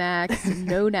 no snacks,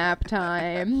 no nap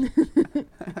time.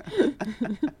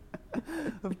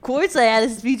 Of course I had a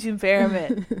speech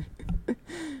impairment.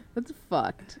 That's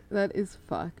fucked. That is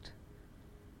fucked.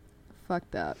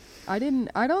 Fucked up. I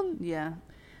don't know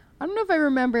if I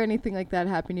remember anything like that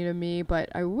happening to me, but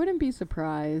I wouldn't be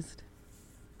surprised.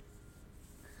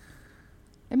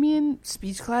 I mean,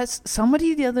 speech class,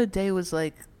 somebody the other day was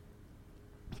like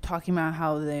talking about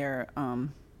how they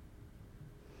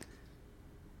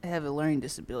have a learning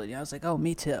disability. I was like, oh,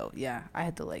 me too. Yeah, I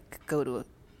had to, like, go to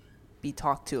be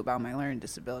talked to about my learning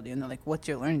disability, and they're like, what's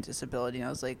your learning disability? And I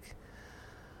was like,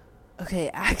 okay,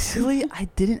 actually, I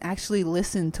didn't actually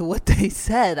listen to what they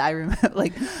said. I remember,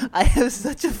 like, I have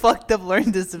such a fucked up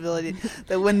learning disability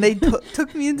that when they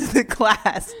took me into the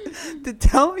class to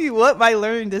tell me what my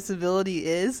learning disability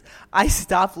is, I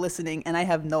stopped listening and I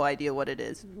have no idea what it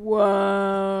is.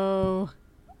 Whoa.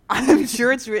 I'm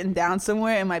sure it's written down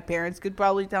somewhere and my parents could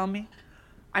probably tell me.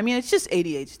 I mean, it's just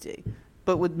ADHD.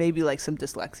 But with maybe, like, some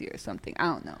dyslexia or something. I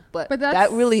don't know. But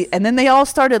that really... And then they all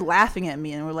started laughing at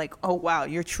me and were like, oh, wow,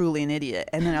 you're truly an idiot.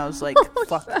 And then I was like,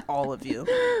 fuck all of you.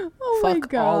 Oh, fuck my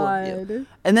God. all of you.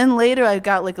 And then later I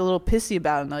got, like, a little pissy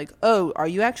about it. And like, oh, are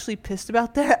you actually pissed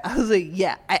about that? I was like,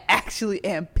 yeah, I actually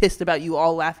am pissed about you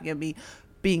all laughing at me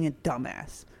being a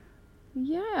dumbass.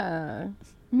 Yeah.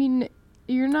 I mean,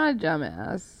 you're not a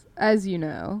dumbass, as you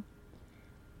know.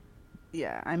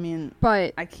 Yeah, I mean...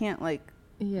 But... I can't, like...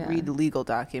 read legal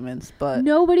documents, but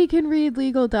nobody can read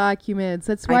legal documents.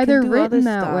 That's why they're written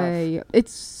that way.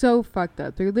 It's so fucked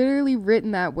up. They're literally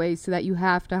written that way so that you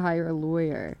have to hire a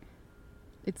lawyer.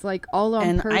 It's like all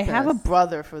on purpose. And I have a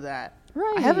brother for that.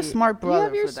 Right. I have a smart brother you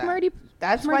have your for that.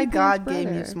 That's why God gave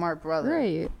me a smart brother.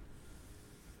 Right.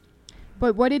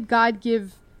 But what did God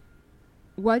give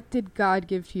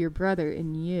to your brother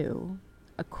in you?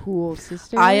 A cool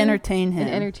sister? I entertain him.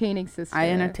 An entertaining sister. I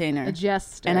entertain her. A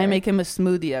jester. And I make him a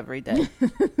smoothie every day.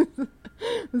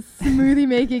 A smoothie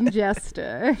making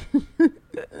jester.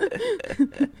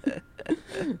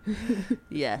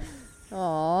 Yes.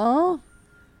 Aw.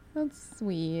 That's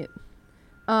sweet.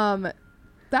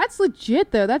 That's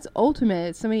legit though. That's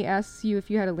ultimate. Somebody asks you if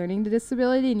you had a learning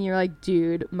disability and you're like,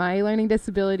 dude, my learning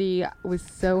disability was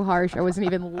so harsh. I wasn't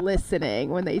even listening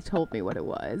when they told me what it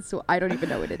was. So I don't even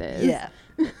know what it is. Yeah.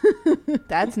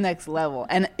 That's next level.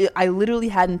 And I literally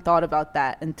hadn't thought about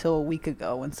that until a week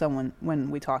ago when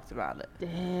we talked about it.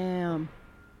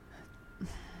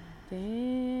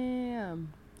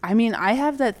 Damn. I mean, I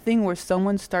have that thing where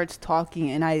someone starts talking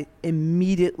and I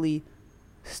immediately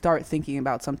start thinking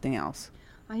about something else.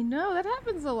 I know. That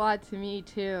happens a lot to me,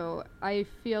 too. I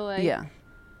feel like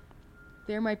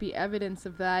there might be evidence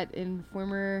of that in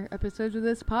former episodes of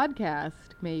this podcast,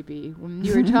 maybe, when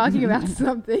you were talking about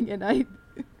something and I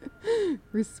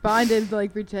responded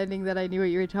like pretending that I knew what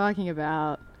you were talking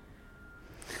about.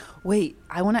 Wait,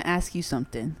 I want to ask you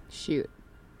something. Shoot.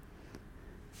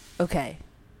 Okay.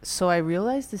 So I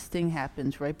realize this thing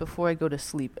happens right before I go to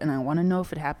sleep, and I want to know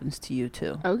if it happens to you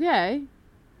too. Okay.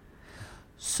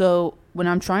 So when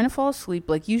I'm trying to fall asleep,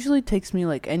 like usually it takes me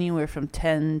like anywhere from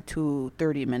 10 to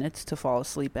 30 minutes to fall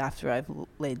asleep after I've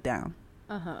laid down.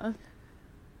 Uh-huh.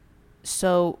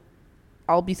 So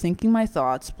I'll be thinking my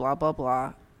thoughts, blah, blah,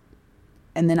 blah.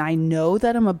 And then I know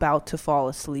that I'm about to fall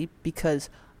asleep because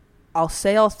I'll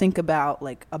think about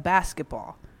like a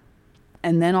basketball.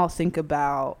 And then I'll think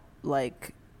about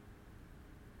like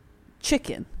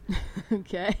chicken.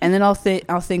 Okay. And then I'll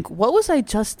think, what was I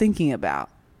just thinking about?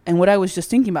 And what I was just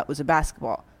thinking about was a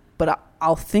basketball. But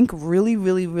I'll think really,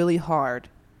 really, really hard,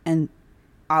 and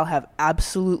I'll have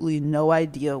absolutely no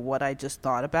idea what I just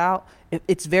thought about.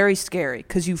 It's very scary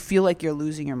because you feel like you're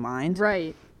losing your mind.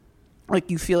 Right. Like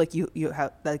you feel like you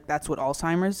have, like that's what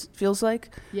Alzheimer's feels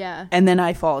like. Yeah. And then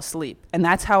I fall asleep. And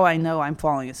that's how I know I'm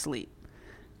falling asleep.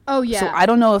 Oh, yeah. So I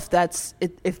don't know if that's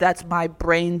my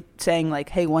brain saying like,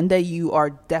 hey, one day you are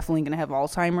definitely going to have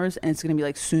Alzheimer's and it's going to be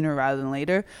like sooner rather than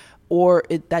later. Or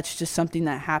that's just something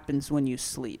that happens when you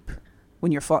sleep.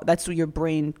 When that's your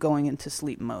brain going into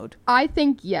sleep mode. I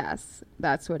think, yes,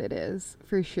 that's what it is,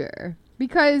 for sure.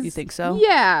 Because... You think so?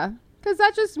 Yeah. Because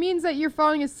that just means that you're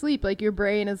falling asleep. Like, your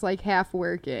brain is, like, half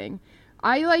working.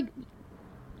 I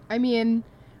do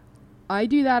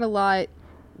that a lot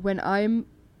when I'm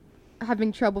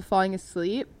having trouble falling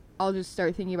asleep. I'll just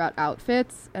start thinking about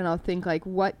outfits, and I'll think, like,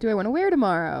 what do I want to wear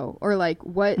tomorrow? Or, like,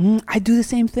 what... I do the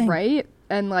same thing. Right?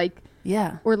 And, like...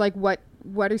 Yeah. Or, like, what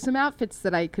are some outfits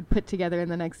that I could put together in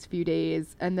the next few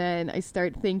days? And then I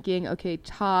start thinking, okay,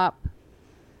 top,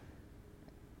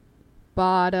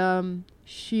 bottom,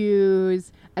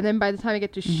 shoes. And then by the time I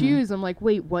get to shoes, I'm like,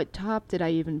 wait, what top did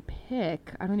I even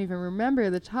pick? I don't even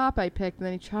remember the top I picked. And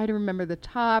then I try to remember the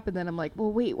top. And then I'm like,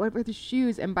 well, wait, what were the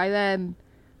shoes? And by then,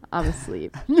 I'm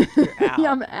asleep. You're out.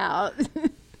 Yeah, I'm out.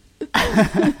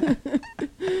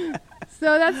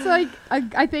 So that's like,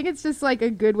 I think it's just like a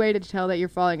good way to tell that you're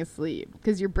falling asleep.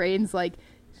 Because your brain's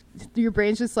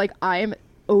just like, I am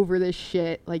over this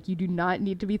shit. Like, you do not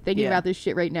need to be thinking about this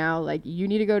shit right now. Like, you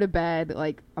need to go to bed.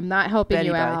 Like, I'm not helping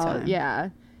you out. Time. Yeah.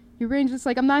 Your brain's just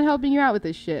like, I'm not helping you out with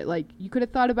this shit. Like, you could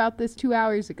have thought about this 2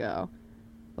 hours ago.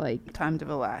 Like, time to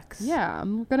relax. Yeah,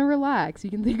 I'm gonna relax. You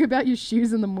can think about your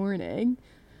shoes in the morning.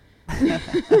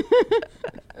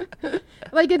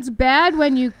 Like, it's bad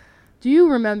when you do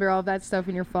remember all that stuff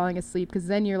when you're falling asleep, because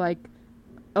then you're like,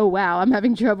 oh wow, I'm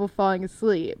having trouble falling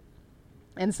asleep.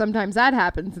 And sometimes that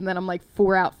happens, and then I'm like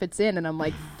 4 outfits in, and I'm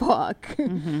like, fuck.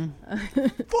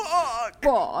 Fuck,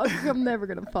 I'm never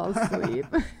gonna fall asleep.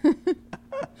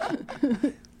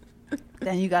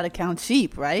 Then you gotta count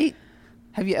sheep, right?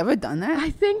 Have you ever done that?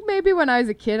 I think maybe when I was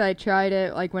a kid I tried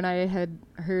it, like when I had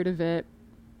heard of it,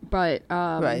 but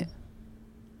right.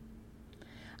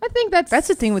 I think that's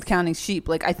the thing with counting sheep.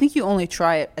 Like, I think you only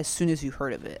try it as soon as you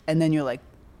heard of it, and then you're like,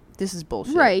 this is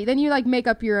bullshit. Right. Then you like make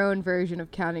up your own version of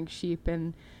counting sheep,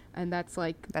 and that's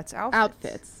like that's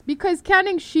outfits. Because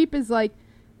counting sheep is like,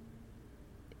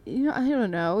 you know, I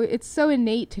don't know. It's so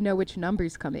innate to know which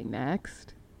number's coming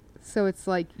next. So it's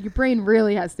like your brain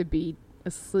really has to be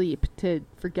asleep to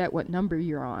forget what number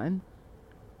you're on.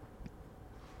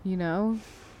 You know?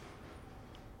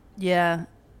 Yeah,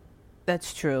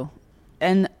 that's true.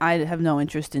 And I have no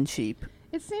interest in sheep.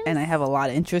 It seems, and I have a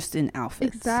lot of interest in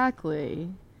outfits.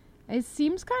 Exactly. It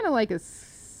seems kind of like a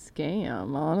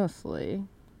scam, honestly.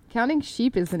 Counting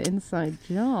sheep is an inside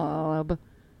job.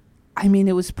 I mean,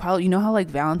 it was probably, you know how like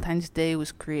Valentine's Day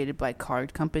was created by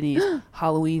card companies,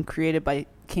 Halloween created by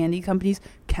candy companies,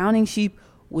 counting sheep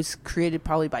was created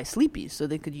probably by Sleepy's, so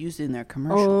they could use it in their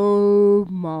commercial. Oh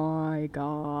my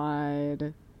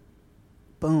god.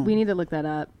 Boom. We need to look that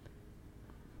up.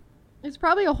 It's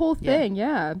probably a whole thing,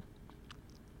 yeah.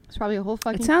 It's probably a whole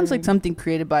fucking It sounds thing. like something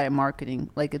created by a marketing,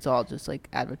 like it's all just like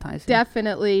advertising.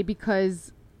 Definitely,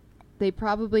 because they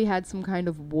probably had some kind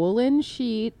of woolen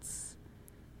sheets,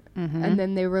 and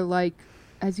then they were like,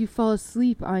 as you fall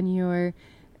asleep on your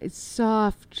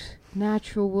soft,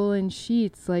 natural woolen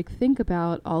sheets, like think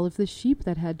about all of the sheep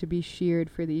that had to be sheared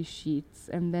for these sheets,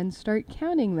 and then start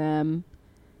counting them.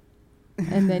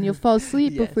 And then you'll fall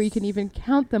asleep before you can even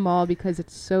count them all because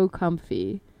it's so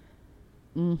comfy.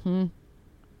 And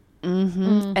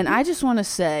I just want to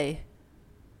say,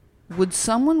 would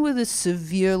someone with a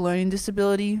severe learning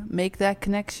disability make that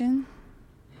connection?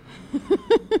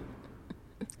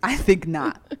 I think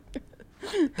not.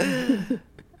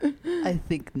 I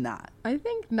think not. I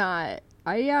think not.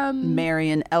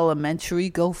 Marion Elementary,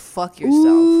 go fuck yourself.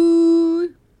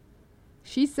 Ooh,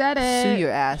 she said it. Sue your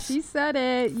ass. She said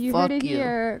it. You Fuck heard it you.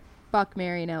 here. Fuck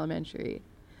Marion Elementary.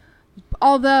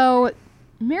 Although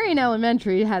Marion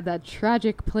Elementary had that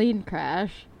tragic plane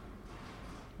crash,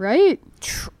 right?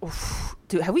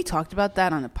 Dude, have we talked about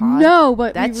that on the pod? No,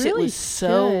 but that we shit really was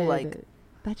so should. like.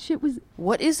 That shit was.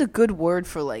 What is a good word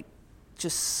for like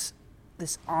just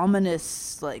this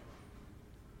ominous like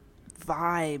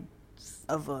vibe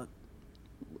of a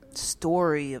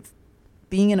story of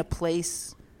being in a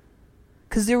place?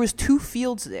 Because there was 2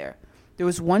 fields there. There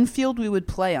was one field we would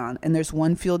play on, and there's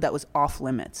one field that was off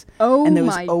limits. Oh, and there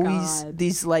was my always God.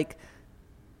 these like,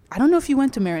 I don't know if you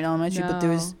went to Marion Elementary, but there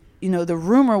was, No. you know, the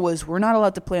rumor was we're not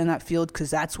allowed to play on that field because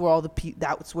that's where all the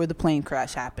that's where the plane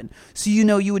crash happened. So you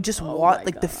know, you would just walk, my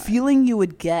like the God. feeling you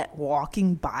would get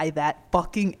walking by that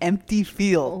fucking empty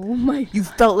field. Oh my. You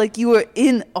felt like you were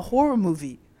in a horror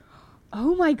movie.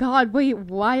 Oh my God! Wait,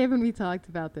 why haven't we talked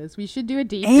about this? We should do a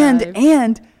deep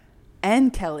dive.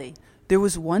 And Kelly, there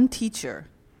was one teacher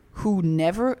who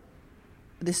never.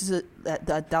 This is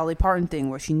that Dolly Parton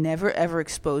thing where she never ever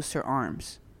exposed her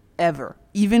arms, ever,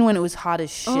 even when it was hot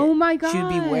as shit. Oh my She would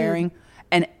be God. wearing,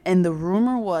 and the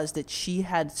rumor was that she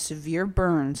had severe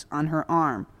burns on her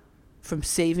arm from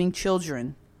saving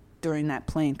children during that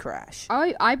plane crash.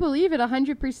 I believe it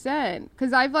 100%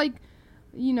 because I've like,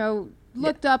 you know,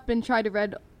 looked up and tried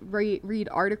to read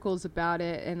articles about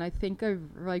it, and I think I've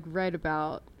like read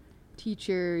about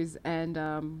teachers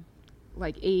and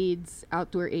like aides,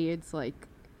 outdoor aides, like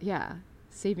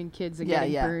saving kids and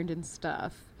getting burned and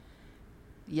stuff.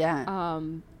 Yeah,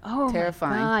 Oh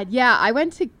Terrifying. my God! Yeah, I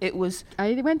went to it was.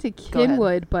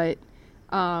 Kenwood, but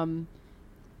I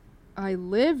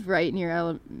live right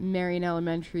near Marion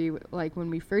Elementary, like when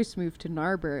we first moved to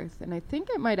Narberth, and I think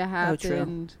it might have Oh, true.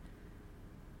 happened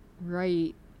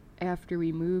right after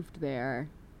we moved there.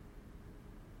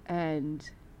 And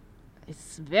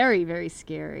it's very, very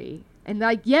scary. And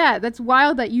like, yeah, that's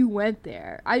wild that you went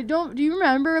there. Do you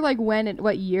remember like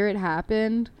what year it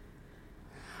happened?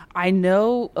 I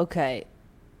know. Okay,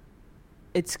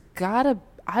 it's gotta.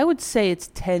 I would say it's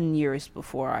 10 years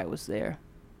before I was there.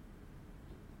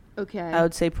 Okay. I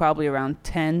would say probably around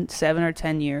 7 or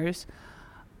 10 years.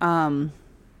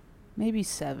 Maybe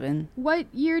 7. What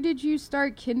year did you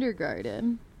start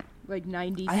kindergarten? Like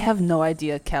 90? I have no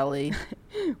idea, Kelly.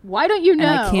 Why don't you know?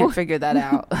 And I can't figure that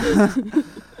out.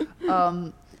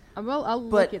 I'll look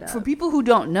But it up. for people who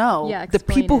don't know, Yeah, the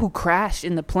explain people it. who crashed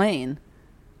in the plane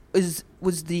was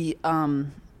the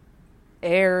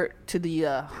heir to the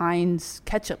Heinz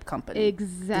ketchup company.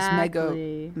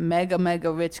 Exactly. This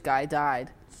mega rich guy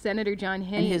died. Senator John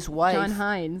Hines. And his wife. John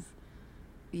Hines.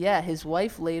 Yeah, his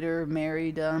wife later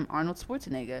married Arnold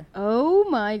Schwarzenegger. Oh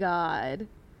my God.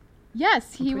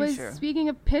 Yes, he pretty was. sure. Speaking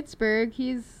of Pittsburgh,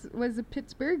 was a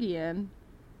Pittsburghian.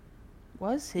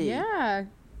 Was he? Yeah.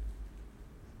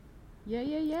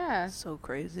 Yeah. So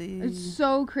crazy. It's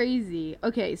so crazy.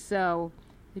 Okay, so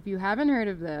if you haven't heard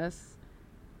of this,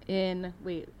 I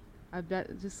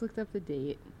just looked up the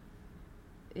date.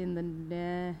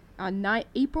 On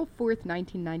April 4th,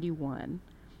 1991,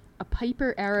 a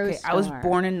Piper Arrow Okay, star. I was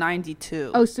born in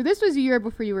 92. Oh, so this was a year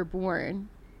before you were born.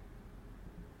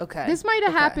 Okay. This might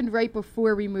have Okay. happened right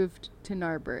before we moved to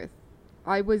Narberth.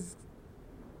 I was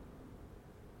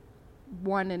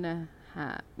 1.5,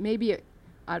 maybe.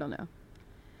 I don't know.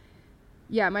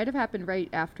 Yeah, it might have happened right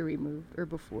after we moved or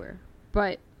before.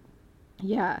 But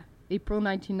yeah, April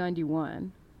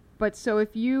 1991. But so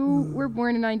if you were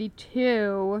born in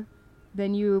 92,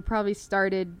 then you probably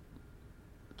started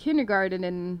kindergarten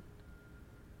in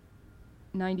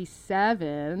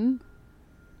 97.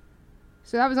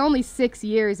 So that was only 6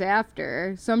 years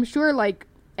after. So I'm sure, like,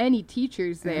 any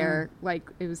teachers there, like,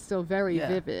 it was still very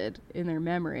vivid in their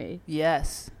memory.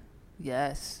 Yes.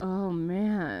 Oh,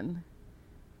 man.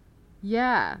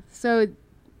 Yeah. So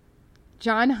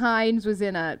John Hines was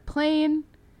in a plane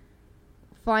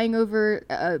flying over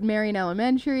Marion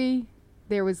Elementary.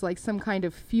 There was, like, some kind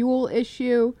of fuel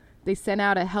issue. They sent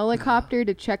out a helicopter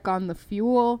to check on the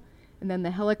fuel. And then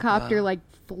the helicopter, like,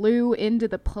 flew into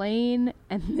the plane.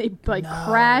 And they, like,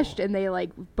 crashed. And they,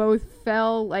 like, both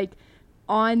fell, like,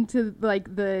 onto,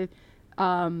 like, the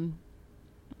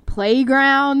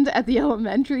playground at the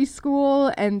elementary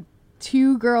school. And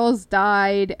 2 girls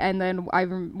died. And then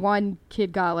one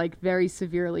kid got, like, very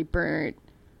severely burnt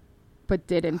but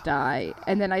didn't die.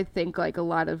 And then I think, like, a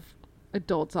lot of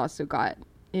adults also got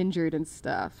injured and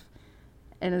stuff.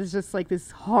 And it's just, like,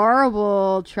 this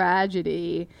horrible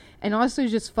tragedy. And also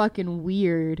just fucking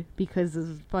weird because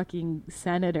this fucking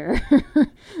senator,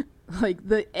 like,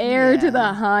 the heir to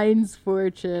the Hines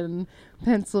fortune,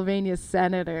 Pennsylvania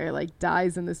senator, like,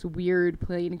 dies in this weird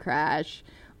plane crash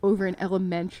over an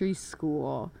elementary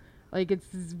school. Like, it's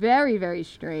very, very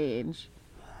strange.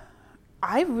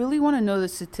 I really want to know the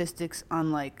statistics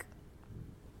on, like,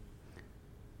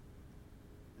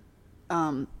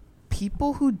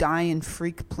 people who die in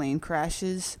freak plane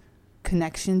crashes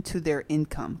connection to their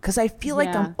income. Because I feel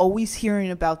like I'm always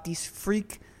hearing about these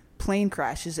freak plane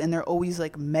crashes, and they're always,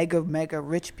 like, mega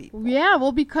rich people. Yeah,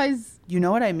 well, because... You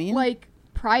know what I mean? Like,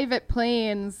 private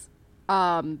planes,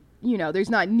 you know,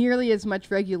 there's not nearly as much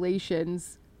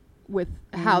regulations with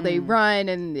how they run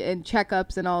and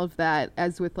checkups and all of that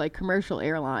as with, like, commercial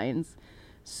airlines.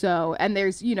 So, and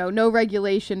there's, you know, no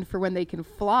regulation for when they can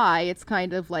fly. It's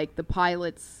kind of like the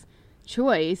pilot's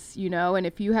choice, you know, and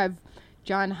if you have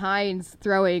John Hines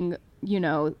throwing, you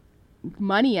know,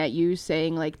 money at you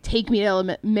saying, like, take me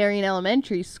to Marion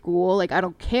Elementary School, like, I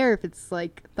don't care if it's,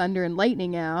 like, thunder and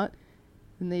lightning out,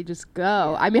 and they just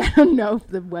go. I mean, I don't know if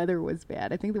the weather was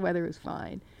bad. I think the weather was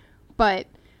fine. But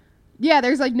yeah,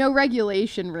 there's, like, no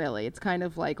regulation, really. It's kind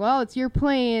of like, well, it's your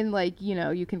plane. Like, you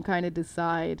know, you can kind of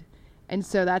decide. And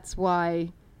so that's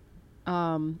why,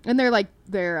 and they're, like,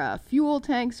 their fuel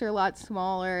tanks are a lot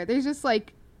smaller. There's just,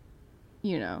 like,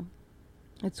 you know,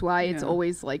 it's why it's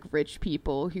always, like, rich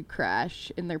people who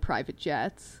crash in their private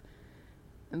jets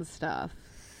and stuff.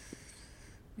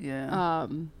 Yeah.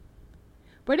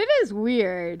 But it is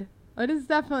weird. It is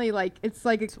definitely, like, it's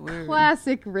like it's a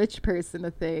classic rich person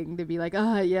thing to be like,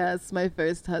 yes, my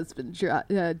first husband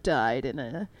died in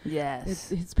a... Yes.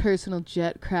 His personal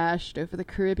jet crashed over the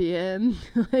Caribbean.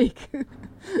 Like...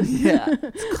 Yeah.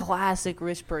 It's classic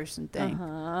rich person thing.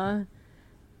 Uh-huh.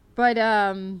 But,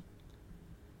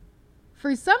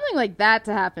 for something like that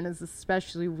to happen is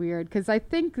especially weird, because I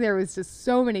think there was just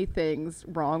so many things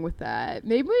wrong with that.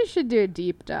 Maybe we should do a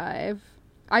deep dive.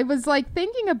 I was, like,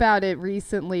 thinking about it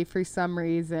recently for some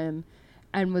reason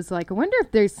and was like, I wonder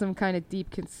if there's some kind of deep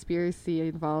conspiracy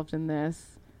involved in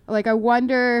this. Like, I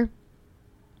wonder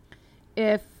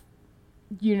if,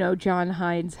 you know, John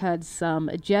Hines had some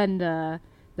agenda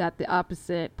that the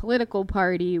opposite political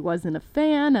party wasn't a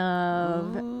fan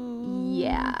of. Ooh.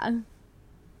 Yeah.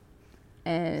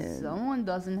 And someone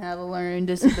doesn't have a learning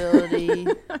disability.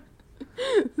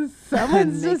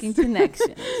 Someone's making just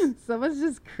connections. Someone's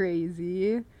just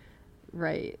crazy.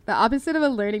 Right. The opposite of a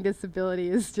learning disability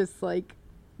is just, like,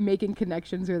 making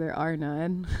connections where there are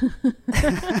none.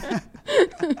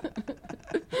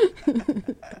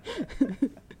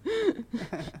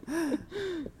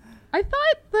 I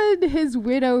thought that his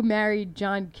widow married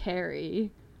John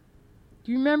Kerry.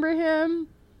 Do you remember him?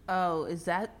 Oh, is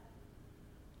that...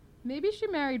 Maybe she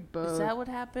married both. Is that what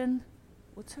happened?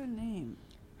 What's her name?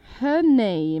 Her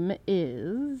name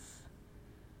is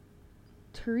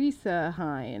Teresa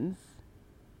Hines,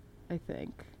 I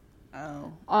think.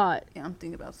 Oh. Yeah, I'm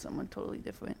thinking about someone totally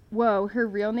different. Whoa, her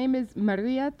real name is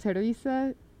Maria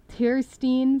Teresa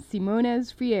Terstein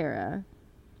Simones Friera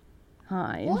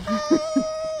Hines.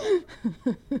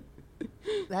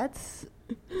 That's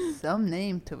some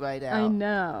name to write out. I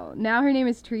know. Now her name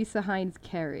is Teresa Hines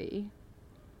Kerry.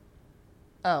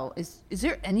 Oh, is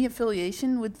there any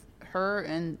affiliation with her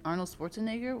and Arnold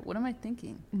Schwarzenegger? What am I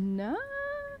thinking? No,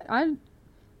 it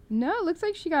looks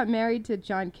like she got married to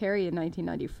John Kerry in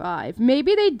 1995.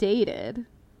 Maybe they dated.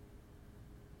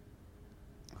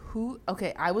 Who?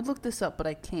 Okay, I would look this up, but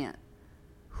I can't.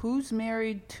 Who's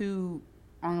married to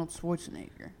Arnold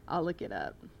Schwarzenegger? I'll look it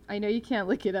up. I know you can't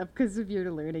look it up because of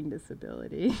your learning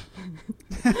disability.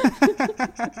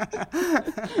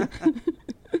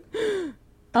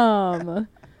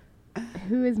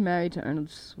 Who is married to Arnold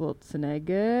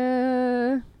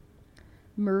Schwarzenegger?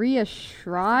 Maria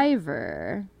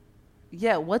Shriver.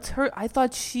 Yeah, what's her? I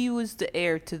thought she was the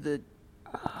heir to the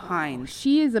Heinz.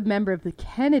 She is a member of the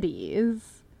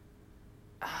Kennedys.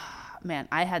 Man,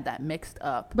 I had that mixed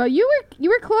up. But you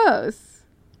were close.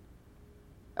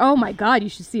 Oh my God, you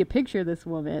should see a picture of this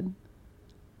woman.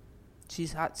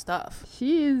 She's hot stuff.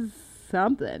 She is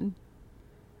something.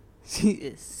 She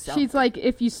is something. She's like,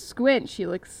 if you squint, she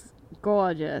looks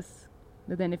gorgeous.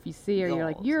 But then if you see her, you're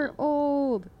like, you're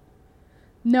old.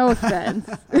 No offense.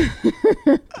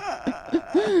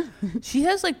 She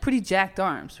has like pretty jacked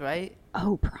arms, right?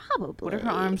 Oh, probably. What do her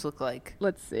arms look like?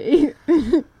 Let's see.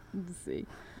 Let's see.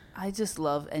 I just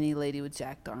love any lady with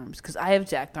jacked arms because I have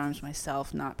jacked arms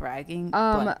myself, not bragging,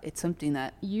 but it's something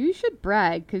that you should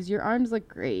brag because your arms look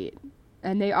great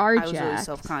and they are jacked. I was really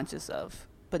self-conscious of.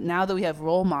 But now that we have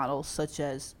role models such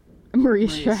as Maria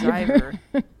Shriver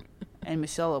and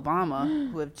Michelle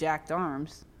Obama who have jacked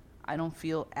arms, I don't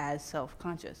feel as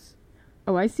self-conscious.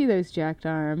 Oh, I see those jacked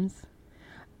arms.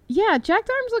 Yeah, jacked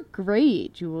arms look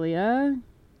great, Julia.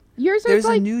 There's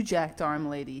a new jacked arm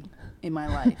lady in my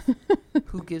life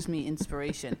who gives me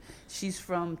inspiration. She's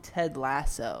from Ted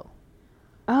Lasso.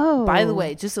 Oh. By the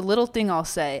way, just a little thing I'll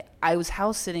say. I was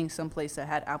house sitting someplace that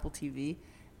had Apple TV,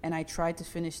 and I tried to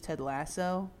finish Ted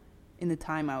Lasso in the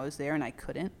time I was there, and I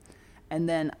couldn't. And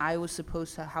then I was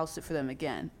supposed to house it for them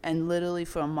again. And literally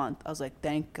for a month, I was like,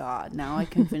 thank God, now I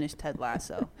can finish Ted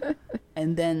Lasso.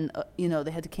 And then,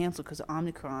 they had to cancel because of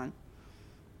Omicron.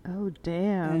 Oh,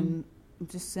 damn. And I'm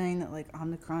just saying that, like,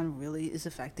 Omicron really is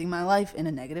affecting my life in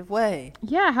a negative way.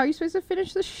 Yeah, how are you supposed to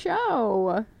finish the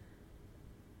show?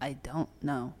 I don't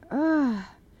know.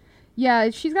 Yeah,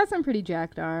 she's got some pretty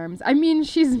jacked arms. I mean,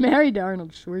 she's married to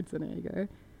Arnold Schwarzenegger.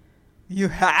 You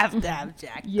have to have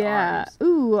jacked arms. Yeah.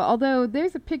 Ooh, although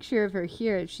there's a picture of her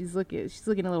here. She's looking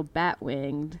a little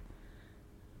bat-winged.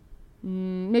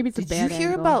 Maybe it's a bad angle. Did you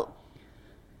hear about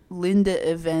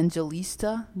Linda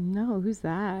Evangelista? No, who's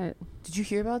that? Did you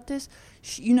hear about this?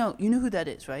 You know who that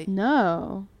is, right?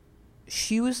 No.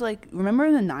 She was like, remember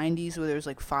in the 90s where there was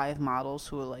like 5 models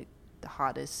who were like the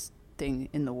hottest thing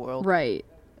in the world? Right.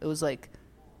 It was like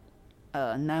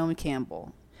Naomi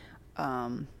Campbell.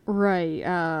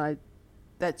 Right.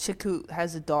 That chick who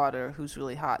has a daughter who's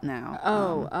really hot now.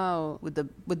 Oh. With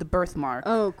the birthmark.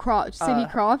 Oh, Cindy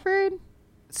Crawford?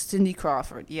 Cindy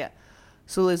Crawford, yeah.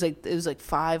 So it was like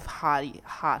 5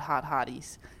 hot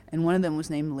hotties, and one of them was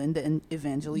named Linda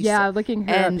Evangelista. Yeah, looking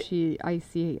her up, I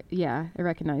see. Yeah, I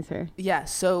recognize her. Yeah,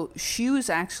 so she was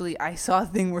actually. I saw a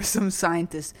thing where some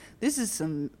scientists. This is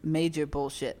some major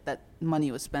bullshit that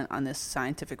money was spent on this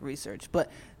scientific research,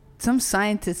 but some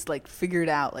scientists like figured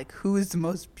out like who is the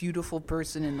most beautiful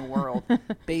person in the world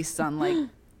based on like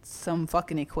some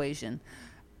fucking equation.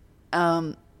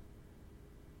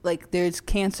 Like there's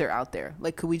cancer out there.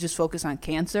 Like could we just focus on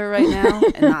cancer right now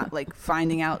and not like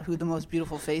finding out who the most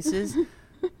beautiful face is?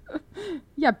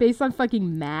 Yeah, based on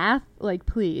fucking math? Like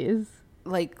please.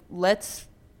 Like let's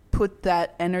put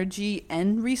that energy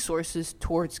and resources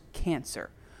towards cancer.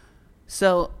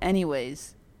 So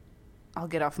anyways, I'll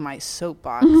get off my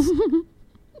soapbox.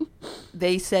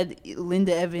 They said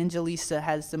Linda Evangelista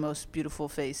has the most beautiful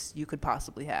face you could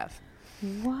possibly have.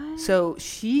 What? So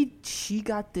she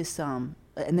got this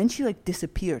and then she like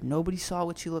disappeared. Nobody saw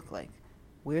what she looked like.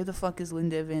 Where the fuck is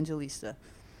Linda Evangelista?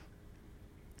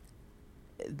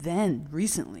 Then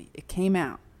recently it came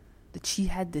out that she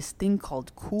had this thing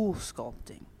called cool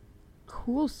sculpting.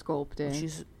 Cool sculpting. Which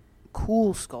is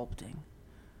cool sculpting.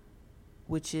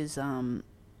 Which is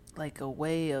like a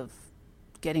way of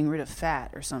getting rid of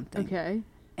fat or something. Okay.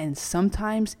 And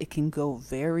sometimes it can go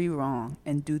very wrong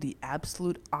and do the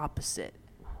absolute opposite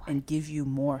and give you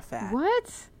more fat.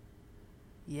 What?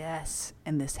 Yes,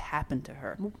 and this happened to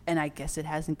her. And I guess it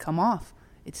hasn't come off.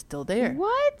 It's still there.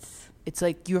 What? It's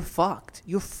like you're fucked.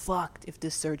 You're fucked if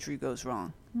this surgery goes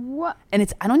wrong. What?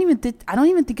 And I don't even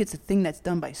think it's a thing that's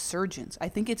done by surgeons. I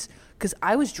think it's cuz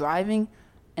I was driving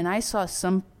and I saw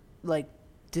some like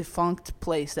defunct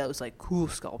place that was like cool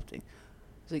sculpting.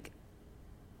 It's like,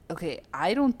 okay,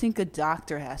 I don't think a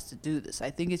doctor has to do this.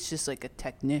 I think it's just like a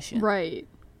technician. Right.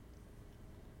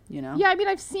 You know? Yeah, I mean,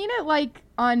 I've seen it like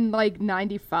on like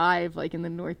 95, like in the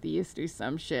Northeast or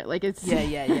some shit. Like it's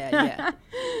yeah.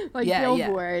 Like yeah,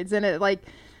 billboards, and it like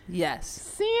yes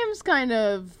seems kind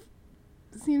of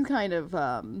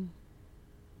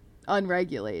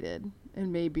unregulated,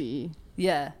 and maybe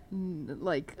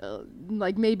like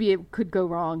maybe it could go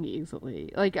wrong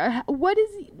easily. Like what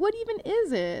even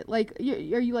is it? Like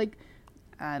are you like?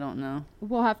 I don't know.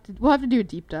 We'll have to do a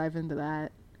deep dive into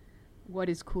that. What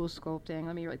is cool sculpting?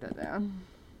 Let me write that down.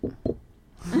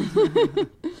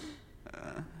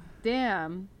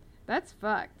 Damn. That's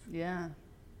fucked. Yeah.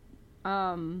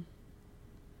 I'm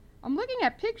looking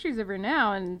at pictures of her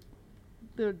now, and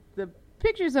the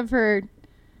pictures of her,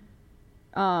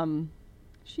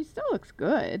 she still looks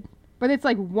good. But it's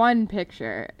like one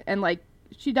picture, and like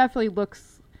she definitely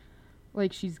looks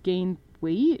like she's gained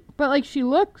weight. But like she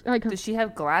looks like Does she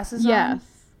have glasses on? yes.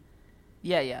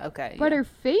 Yeah, okay. But her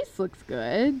face looks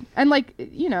good. And like,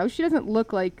 you know, she doesn't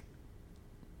look like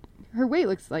her weight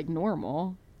looks like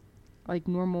normal. Like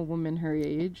normal woman her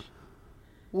age.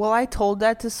 Well, I told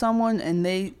that to someone, and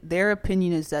their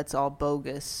opinion is that's all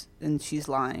bogus, and she's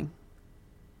lying.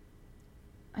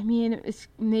 I mean,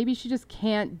 maybe she just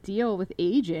can't deal with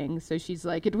aging, so she's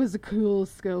like, it was a cool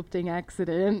sculpting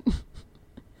accident.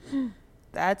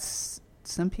 That's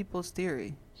some people's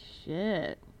theory.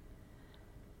 Shit.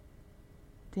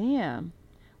 Damn.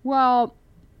 Well,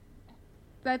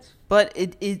 that's... But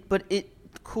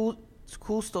cool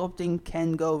sculpting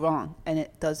can go wrong, and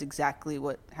it does exactly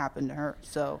what happened to her.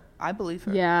 So I believe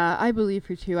her. Yeah, I believe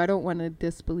her too. I don't want to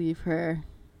disbelieve her.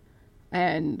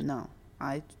 And No,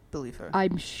 I believe her.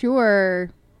 I'm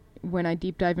sure when I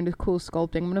deep dive into cool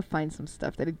sculpting, I'm going to find some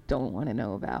stuff that I don't want to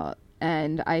know about.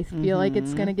 And I feel like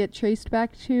it's going to get traced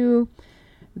back to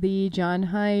the John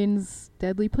Hines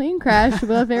deadly plane crash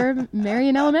above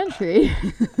Marion Elementary.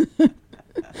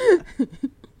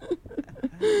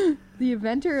 The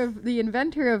inventor of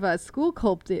cool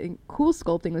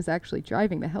sculpting was actually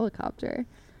driving the helicopter.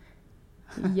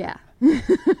 Yeah.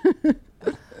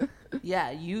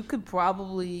 Yeah, you could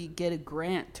probably get a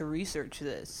grant to research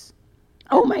this.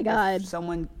 Oh my God. If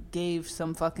someone gave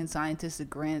some fucking scientist a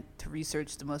grant to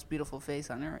research the most beautiful face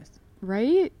on Earth.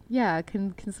 Right? Yeah.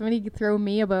 Can somebody throw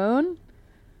me a bone?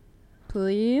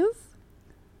 Please?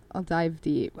 I'll dive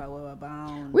deep.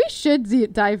 We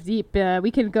should dive deep.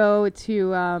 We can go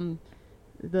to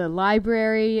the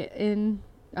library in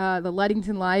the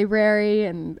Ludington Library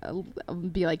and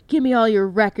be like, give me all your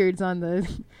records on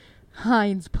the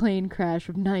Heinz plane crash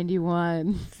of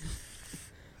 91.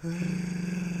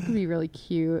 Could be really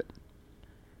cute.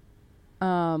 But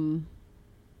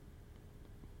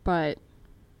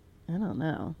I don't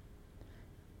know.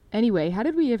 Anyway, how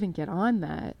did we even get on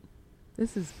that?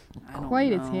 This is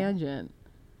quite a tangent.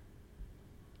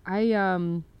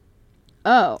 Oh,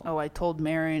 I told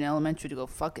Marion Elementary to go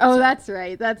fuck it. Oh, that's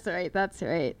right. That's right.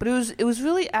 But it was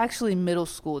really actually middle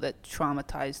school that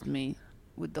traumatized me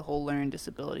with the whole learning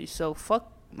disability. So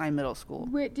fuck my middle school.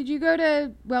 Wait, did you go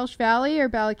to Welsh Valley or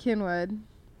Ballackinwood?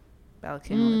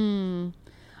 Ballackinwood.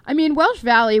 I mean, Welsh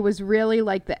Valley was really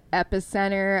like the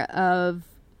epicenter of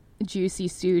Juicy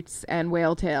Suits and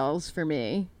Whale Tales for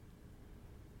me.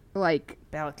 Like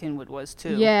Ballackinwood was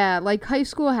too. Yeah, like high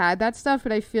school had that stuff,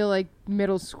 but I feel like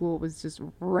middle school was just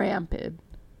rampant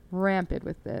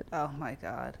with it. Oh my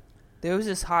God. There was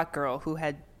this hot girl who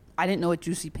I didn't know what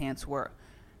Juicy Pants were.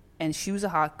 And she was a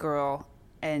hot girl,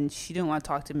 and she didn't want to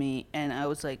talk to me. And I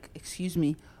was like, excuse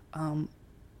me,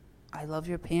 I love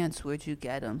your pants. Where'd you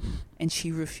get them? And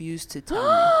she refused to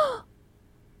tell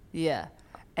me. Yeah.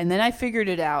 And then I figured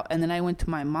it out, and then I went to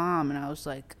my mom, and I was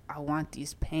like, I want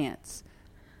these pants.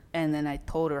 And then I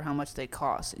told her how much they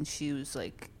cost, and she was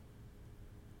like,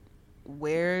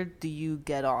 where do you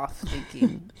get off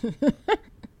thinking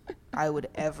I would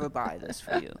ever buy this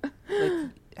for you?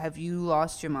 Like, have you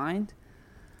lost your mind?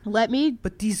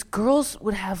 But these girls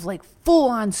would have like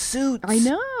full-on suits. I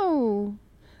know.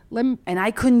 And I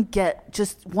couldn't get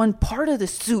just one part of the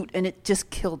suit, and it just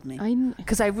killed me.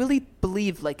 Because I really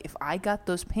believed, like, if I got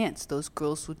those pants, those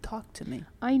girls would talk to me.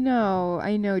 I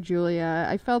know, Julia.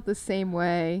 I felt the same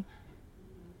way.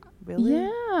 Really?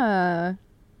 Yeah.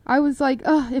 I was like,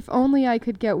 oh, if only I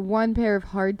could get one pair of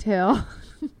hardtail.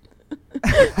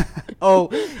 Oh,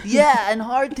 yeah, and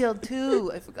hardtail, too.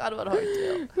 I forgot about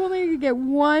hardtail. If only I could get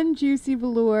one Juicy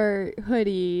Velour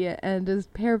hoodie and a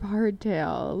pair of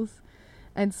hardtails.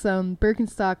 And some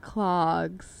Birkenstock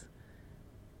clogs.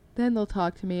 Then they'll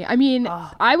talk to me. I mean,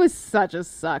 I was such a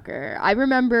sucker. I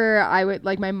remember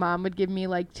my mom would give me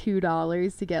like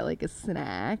 $2 to get like a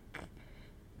snack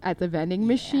at the vending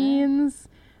machines.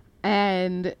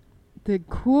 And the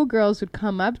cool girls would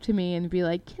come up to me and be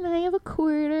like, can I have a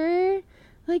quarter?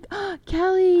 Like, oh,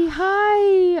 Kelly,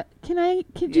 hi.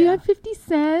 Do you have 50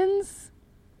 cents?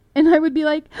 And I would be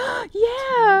like, oh,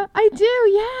 yeah, I do,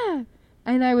 yeah.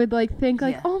 And I would like think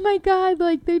like, oh my God,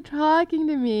 like they're talking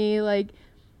to me, like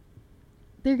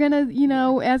they're gonna,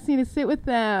 ask me to sit with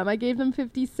them. I gave them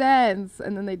 50 cents,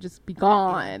 and then they'd just be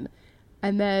gone.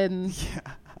 And then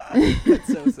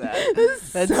that's so sad. That's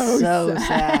so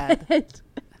sad.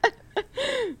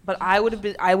 But I would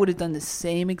have done the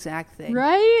same exact thing.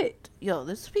 Right? Yo,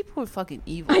 these people are fucking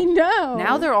evil. I know.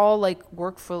 Now they're all like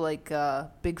work for like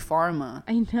big pharma.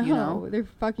 I know. You know? Their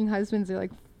fucking husbands are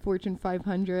like Fortune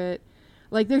 500.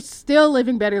 Like, they're still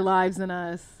living better lives than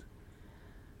us.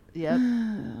 Yep.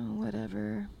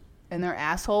 Whatever. And they're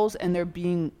assholes, and they're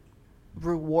being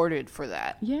rewarded for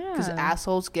that. Yeah. Because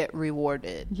assholes get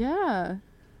rewarded. Yeah.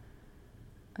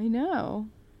 I know.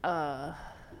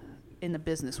 In the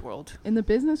business world. In the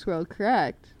business world,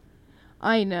 correct.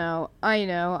 I know. I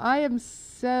am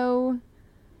so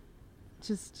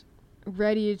just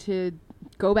ready to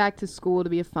go back to school to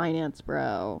be a finance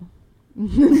bro.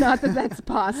 Not that that's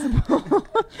possible.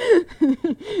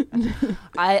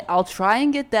 I'll try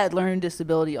and get that learning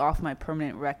disability off my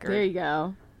permanent record. There you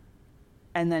go.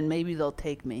 And then maybe they'll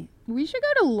take me. We should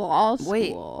go to law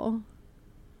Wait. school.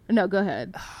 No, go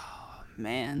ahead.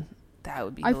 Man, that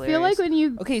would be I hilarious. feel like when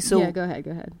you... Okay, so... Yeah, go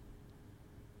ahead.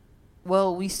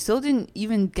 Well, we still didn't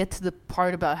even get to the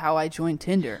part about how I joined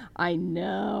Tinder. I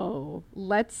know.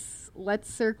 Let's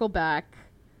circle back.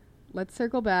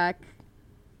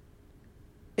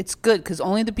 It's good because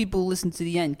only the people who listen to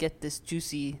the end get this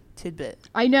juicy tidbit.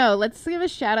 I know. Let's give a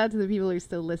shout out to the people who are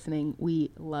still listening.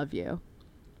 We love you.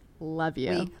 Love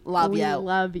you. We love you.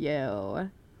 Love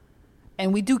you.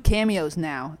 And we do cameos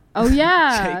now. Oh,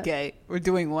 yeah. JK. We're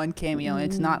doing one cameo, and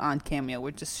it's not on Cameo.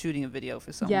 We're just shooting a video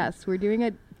for someone. Yes, we're doing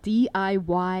a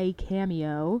DIY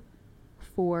cameo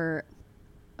for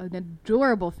an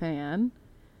adorable fan.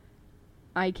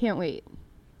 I can't wait.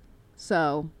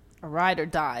 So... A ride or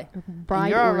die. Ride and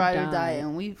you're or a ride die. or die,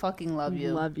 and we fucking love you.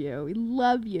 We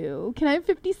love you. Can I have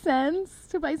 50 cents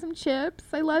to buy some chips?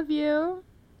 I love you.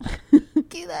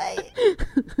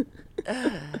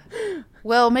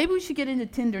 Well, maybe we should get into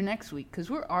Tinder next week because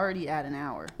we're already at an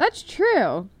hour. That's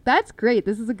true. That's great.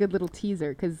 This is a good little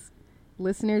teaser because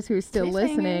listeners who are still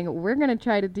listening, we're going to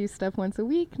try to do stuff once a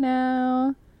week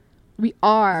now. We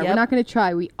are. Yep. We're not going to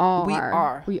try. We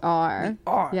are. We are.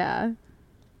 Yeah.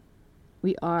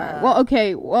 We are. Well,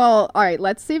 okay. Well, all right.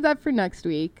 Let's save that for next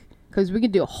week because we can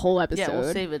do a whole episode. Yeah,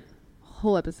 we'll save it.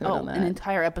 Whole episode on that. An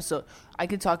entire episode. I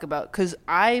could talk about because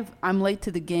I'm late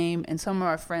to the game, and some of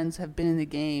our friends have been in the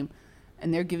game,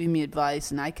 and they're giving me advice,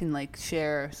 and I can like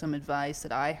share some advice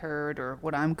that I heard or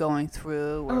what I'm going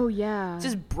through. Or yeah.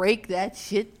 just break that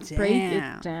shit down. Break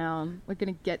it down. We're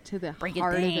gonna get to the heart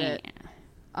of it.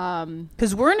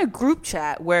 Because we're in a group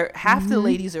chat where half the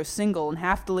ladies are single and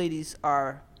half the ladies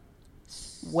are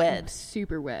wed.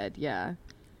 Super wed, yeah.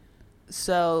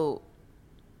 So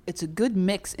it's a good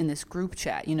mix in this group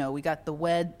chat. You know, we got the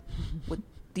wed with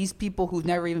these people who've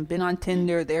never even been on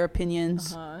Tinder, their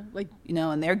opinions, like, you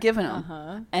know, and they're giving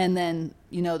them. And then,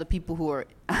 you know, the people who are,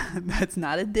 that's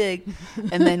not a dig.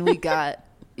 And then we got,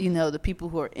 you know, the people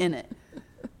who are in it.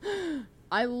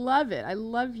 I love it. I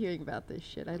love hearing about this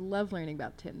shit. I love learning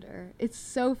about Tinder. It's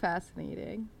so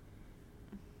fascinating.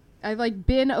 I've like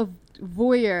been a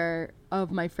voyeur of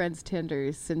my friends'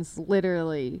 Tinders since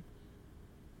literally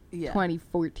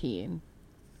 2014.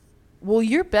 Well,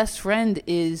 your best friend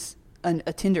is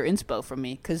a Tinder inspo from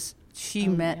me because she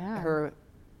met her.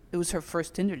 It was her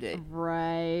first Tinder date.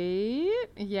 Right.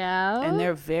 Yeah. And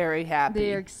they're very happy.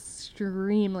 They're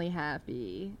extremely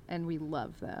happy, and we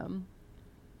love them.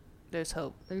 There's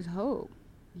hope. There's hope.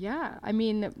 Yeah. I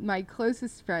mean, my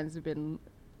closest friends have been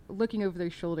looking over their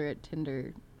shoulder at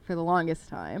Tinder for the longest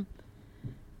time.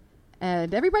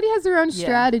 And everybody has their own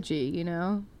strategy, you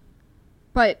know?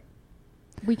 But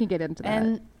we can get into that.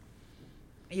 And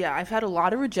yeah, I've had a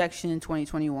lot of rejection in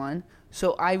 2021.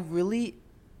 So I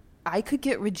could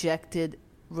get rejected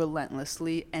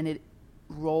relentlessly and it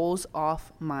rolls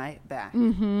off my back.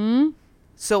 Mm-hmm.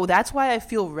 So that's why I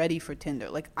feel ready for Tinder.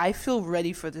 Like, I feel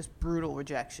ready for this brutal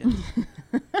rejection.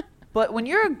 But when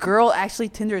you're a girl, actually,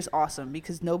 Tinder is awesome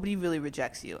because nobody really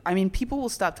rejects you. I mean, people will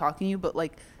stop talking to you, but,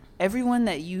 like, everyone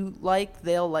that you like,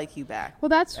 they'll like you back. Well,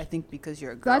 that's... I think because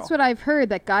you're a girl. That's what I've heard,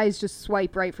 that guys just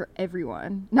swipe right for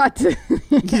everyone. Not to...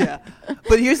 Yeah.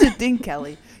 But here's the thing,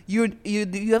 Kelly. You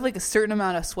have, like, a certain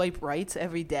amount of swipe rights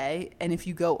every day, and if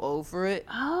you go over it...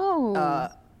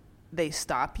 they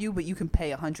stop you, but you can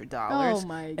pay $100. Oh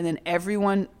my! And then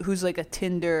everyone who's like a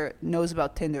Tinder knows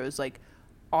about Tinder is like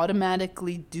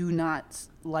automatically do not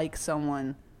like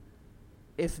someone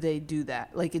if they do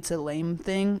that. Like, it's a lame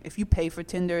thing. If you pay for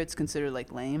Tinder, it's considered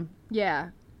like lame.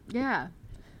 Yeah.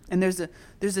 And there's a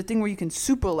thing where you can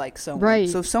super like someone. Right.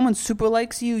 So if someone super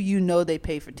likes you, you know they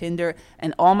pay for Tinder.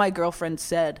 And all my girlfriends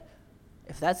said,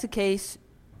 if that's the case,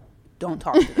 don't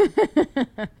talk to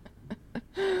them.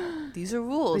 These are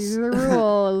rules. These are the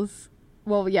rules.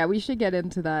 Well, yeah, we should get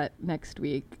into that next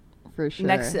week for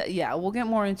sure. We'll get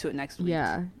more into it next week.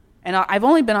 Yeah. And I've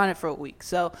only been on it for a week,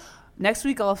 so next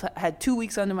week I'll have had 2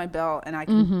 weeks under my belt, and I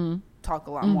can talk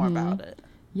a lot more about it.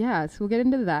 Yeah, so we'll get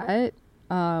into that.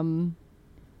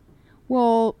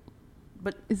 Well,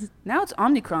 but now it's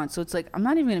Omicron, so it's like I'm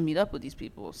not even gonna meet up with these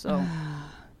people. So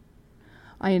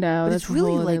I know, but that's it's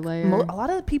really like layer. a lot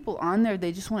of the people on there,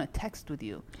 they just want to text with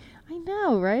you. I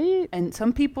know, right? And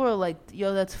some people are like,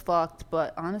 "Yo, that's fucked,"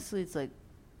 but honestly, it's like,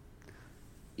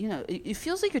 you know, it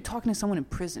feels like you're talking to someone in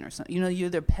prison or something. You know, you're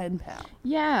their pen pal.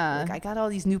 Yeah. Like, I got all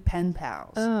these new pen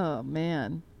pals. Oh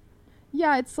man.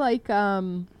 Yeah, it's like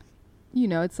you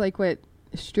know, it's like what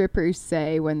strippers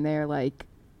say when they're like,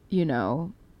 you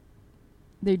know,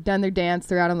 they've done their dance,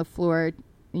 they're out on the floor,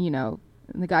 you know,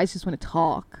 and the guys just want to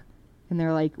talk. And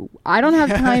they're like, I don't have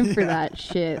time for that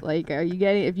shit. Like, are you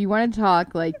getting, if you want to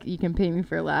talk, like, you can pay me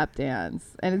for a lap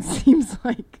dance. And it seems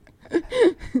like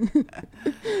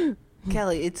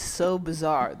Kelly, it's so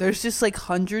bizarre. There's just like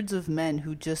hundreds of men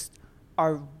who just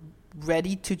are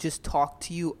ready to just talk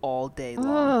to you all day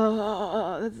long.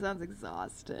 Oh, that sounds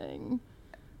exhausting.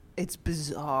 It's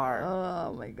bizarre.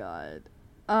 Oh my god.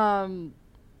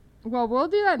 Well, we'll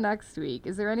do that next week.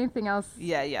 Is there anything else?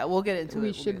 Yeah, we'll get into it.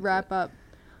 We should wrap up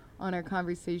on our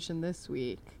conversation this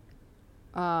week.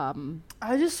 I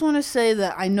just want to say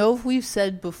that I know we've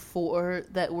said before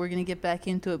that we're gonna get back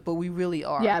into it, but we really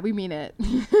are. Yeah, we mean it. We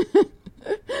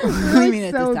mean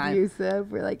it so this time.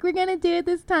 Abusive. We're like, we're gonna do it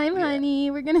this time,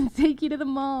 honey. We're gonna take you to the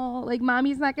mall. Like,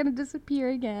 mommy's not gonna disappear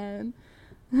again.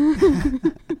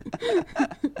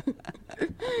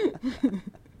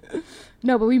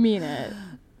 No, but we mean it.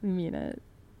 We mean it.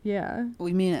 Yeah.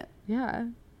 We mean it. Yeah.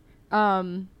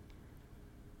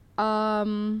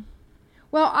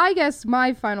 Well, I guess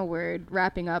my final word,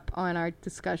 wrapping up on our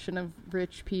discussion of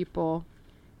rich people.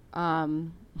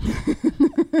 In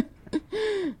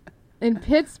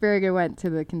Pittsburgh, I went to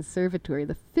the conservatory,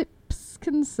 the Phipps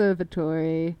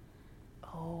Conservatory.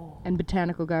 Oh. And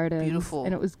Botanical Gardens. Beautiful.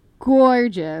 And it was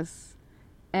gorgeous.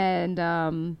 And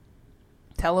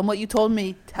tell them what you told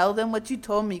me. Tell them what you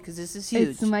told me, because this is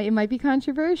huge. It might be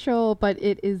controversial, but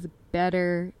it is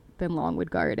better than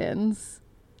Longwood Gardens.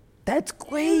 That's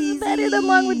crazy. Better than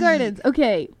Longwood Gardens.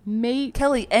 Okay,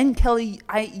 Kelly,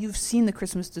 you've seen the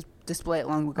Christmas display at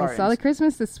Longwood Gardens. I saw the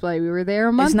Christmas display. We were there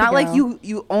a month ago. It's not like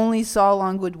you only saw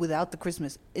Longwood without the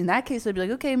Christmas. In that case, I'd be like,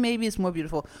 okay, maybe it's more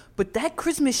beautiful. But that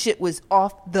Christmas shit was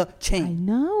off the chain. I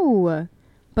know.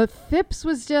 But Phipps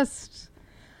was just,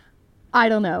 I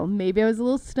don't know. Maybe I was a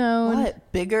little stoned.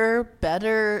 What? Bigger?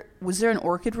 Better? Was there an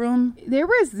orchid room? There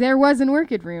was an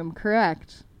orchid room,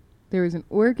 correct. There was an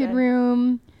orchid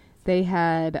room. They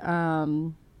had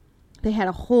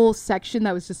a whole section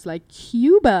that was just like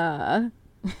Cuba.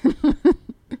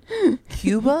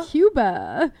 Cuba?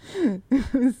 Cuba.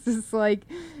 It was just like,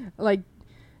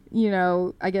 you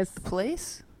know, I guess. The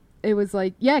place? It was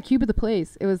like, yeah, Cuba the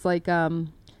place. It was like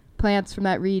plants from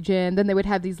that region. Then they would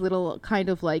have these little kind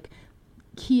of like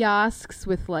kiosks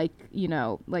with like, you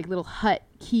know, like little hut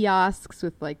kiosks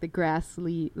with like the grass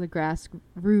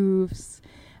roofs.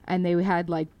 And they had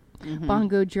like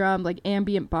bongo drum, like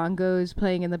ambient bongos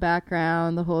playing in the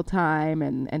background the whole time,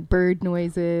 and bird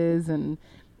noises. And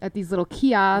at these little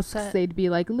kiosks, they'd be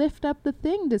like, lift up the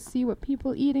thing to see what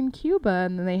people eat in Cuba.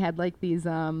 And then they had like these,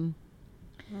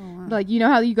 like, you know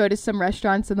how you go to some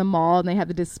restaurants in the mall and they have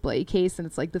the display case and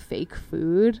it's like the fake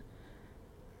food?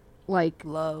 Like,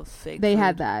 love fake they food.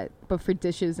 had that, but for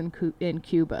dishes in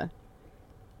Cuba.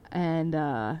 And,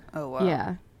 oh, wow.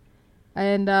 Yeah.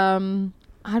 And,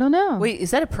 I don't know. Wait, is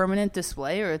that a permanent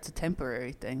display or it's a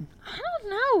temporary thing? I don't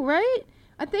know, right?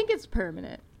 I think it's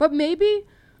permanent. But maybe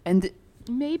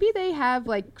they have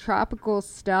like tropical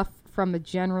stuff from the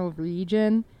general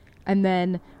region, and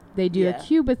then they do a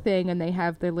Cuba thing and they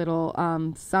have their little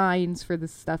signs for the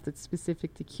stuff that's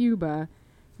specific to Cuba.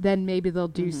 Then maybe they'll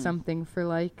do something for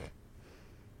like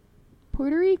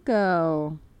Puerto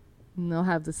Rico. And they'll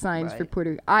have the signs for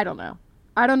Puerto Rico. I don't know.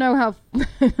 I don't know how.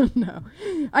 I don't know.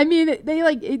 I mean, they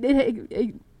like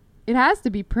it has to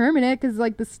be permanent because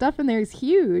like the stuff in there is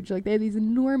huge. Like they have these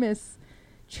enormous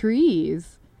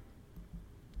trees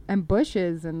and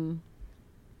bushes and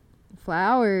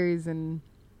flowers and,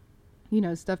 you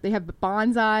know, stuff. They have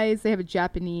bonsais. They have a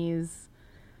Japanese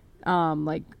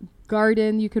like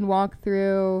garden you can walk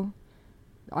through.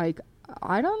 Like,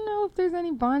 I don't know if there's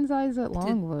any bonsais at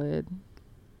Longwood.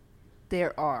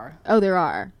 There are. Oh, there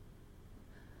are.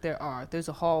 There are. There's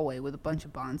a hallway with a bunch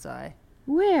of bonsai.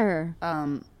 Where?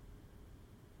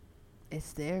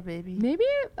 It's there, baby. Maybe.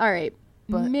 All right.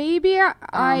 But, maybe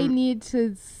I need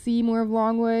to see more of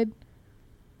Longwood.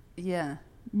 Yeah.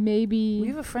 maybe. We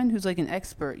have a friend who's like an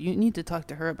expert. You need to talk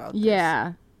to her about this.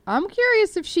 Yeah. I'm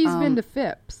curious if she's been to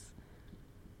Phipps.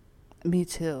 Me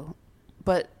too.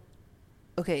 But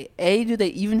okay, A, do they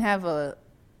even have a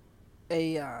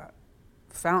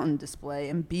fountain display,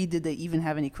 and B, did they even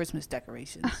have any Christmas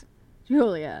decorations?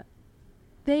 Julia,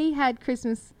 they had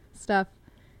Christmas stuff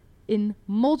in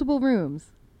multiple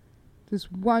rooms.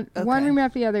 Just one room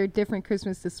after the other, different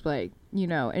Christmas display. You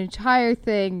know, an entire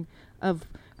thing of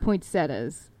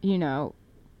poinsettias. You know,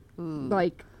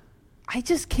 like. I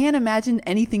just can't imagine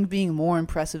anything being more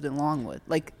impressive than Longwood.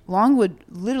 Like, Longwood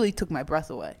literally took my breath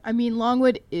away. I mean,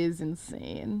 Longwood is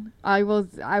insane. I will.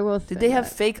 Did they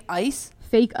have fake ice?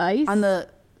 Fake ice on the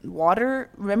water?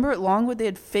 Remember at Longwood they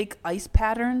had fake ice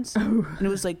patterns, and it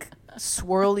was like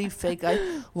swirly fake ice.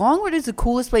 Longwood is the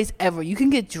coolest place ever. You can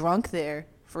get drunk there.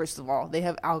 First of all, they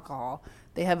have alcohol.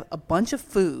 They have a bunch of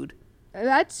food.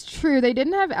 That's true. They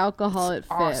didn't have alcohol at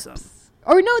Phipps. Awesome.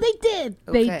 Or no, they did.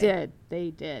 Okay.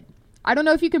 They did. I don't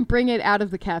know if you can bring it out of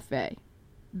the cafe.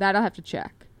 That I'll have to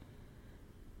check.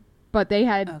 But they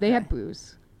had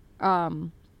booze.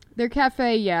 Their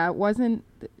cafe, wasn't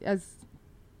as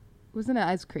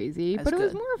crazy, but it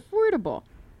was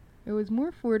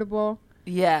more affordable.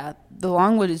 Yeah, the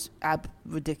Longwood is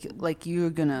ridiculous. Like,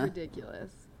 you're gonna ridiculous.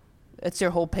 It's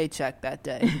your whole paycheck that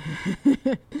day.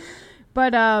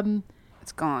 But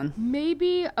it's gone.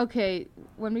 Maybe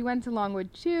when we went to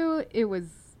Longwood 2, it was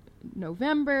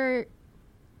November.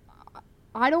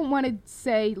 I don't want to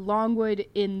say Longwood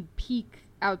in peak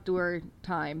outdoor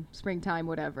time, springtime,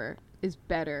 whatever, is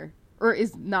better or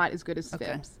is not as good as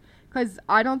Phipps. Because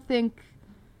I don't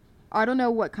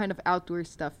know what kind of outdoor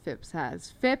stuff Phipps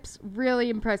has. Phipps really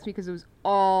impressed me because it was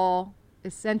all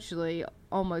essentially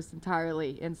almost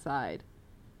entirely inside.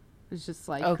 It was just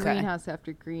like greenhouse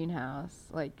after greenhouse,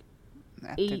 like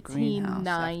after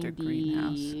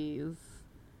 1890s,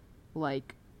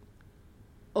 like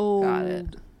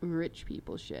old rich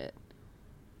people shit.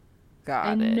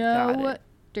 Got it.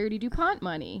 Dirty DuPont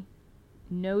money.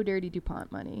 No dirty DuPont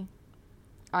money.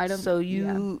 I don't. So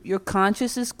your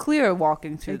conscience is clear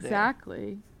walking through there.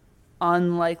 Exactly.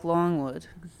 Unlike Longwood.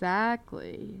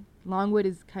 Exactly. Longwood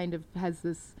has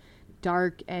this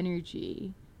dark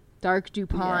energy. Dark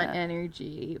DuPont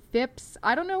energy. Phipps,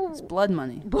 I don't know. It's blood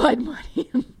money.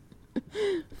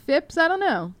 Phipps, I don't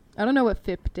know. I don't know what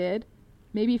Phipp did.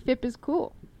 Maybe Phipp is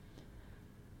cool.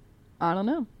 I don't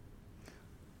know.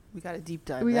 We got a deep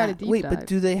dive. Wait, but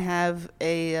do they have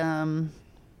a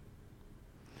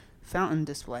fountain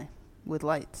display with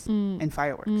lights and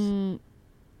fireworks?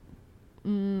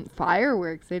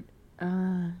 Fireworks. I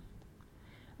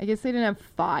guess they didn't have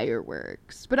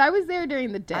fireworks. But I was there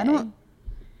during the day. I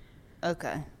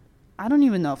don't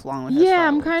even know if Longwood has fireworks.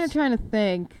 I'm kind of trying to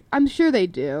think. I'm sure they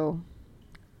do.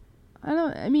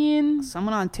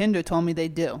 Someone on Tinder told me they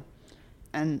do.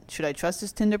 And should I trust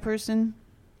this Tinder person?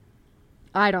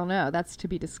 I don't know. That's to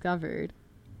be discovered.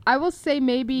 I will say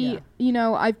maybe,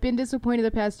 I've been disappointed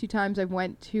the past 2 times I've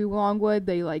went to Longwood.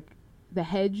 They the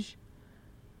hedge,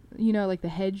 the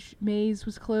hedge maze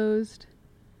was closed.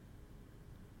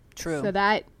 True.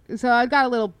 So I got a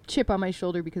little chip on my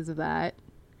shoulder because of that.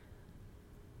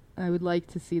 I would like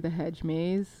to see the hedge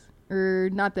maze. Or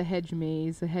not the hedge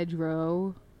maze, the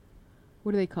hedgerow.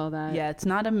 What do they call that? Yeah, it's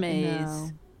not a maze.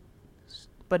 No.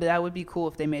 But that would be cool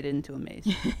if they made it into a maze.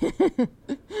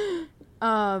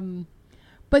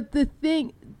 But the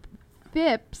thing,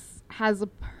 Phipps has a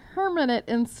permanent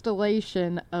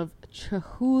installation of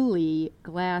Chihuly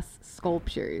glass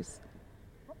sculptures.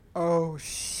 Oh,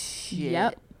 shit.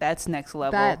 Yep. That's next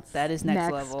level. That is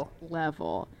next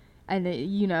level. And,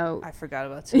 I forgot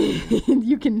about Chihuly.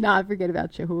 You cannot forget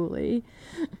about Chihuly.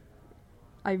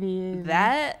 I mean.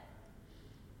 That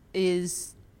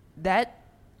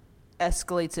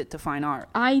escalates it to fine art.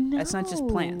 I know. That's not just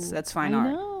plants. That's fine art.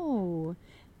 I know.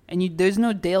 And there's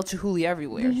no Dale Chihuly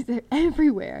everywhere. They're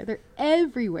everywhere.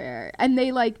 And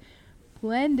they,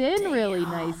 blend in really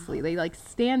nicely. They,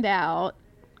 stand out,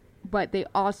 but they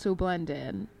also blend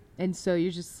in. And so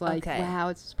you're just wow,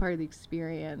 it's just part of the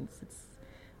experience. It's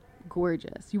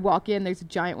gorgeous. You walk in, there's a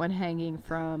giant one hanging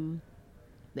from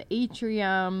the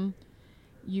atrium.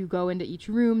 You go into each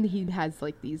room. He has,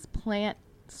 these plant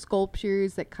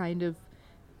sculptures that kind of,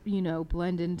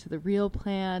 blend into the real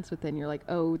plants, but then you're like,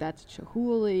 oh, that's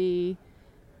Chihuly.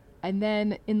 And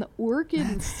then in the orchid,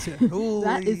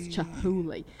 that is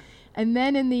Chihuly. And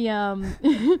then in the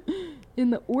in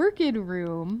the orchid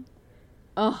room,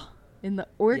 in the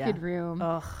orchid Yeah. room.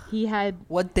 Ugh. He had,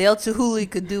 What Dale Chihuly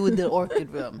could do with the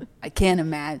orchid room, I can't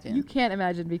imagine. you can't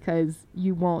imagine because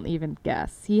you won't even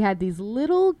guess. He had these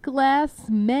little glass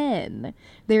men.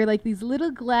 They were like these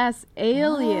little glass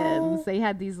aliens. Oh. They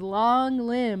had these long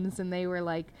limbs and they were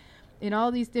like in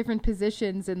all these different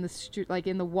positions in the like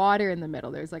in the water in the middle.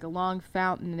 There's like a long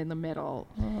fountain in the middle.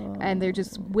 And they're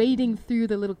just wading through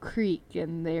the little creek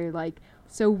and they're like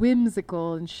so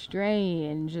whimsical and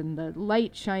strange and the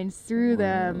light shines through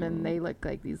them and they look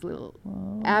like these little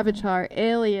avatar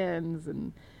aliens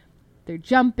and they're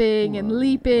jumping and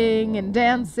leaping and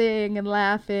dancing and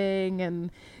laughing and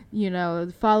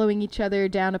following each other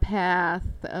down a path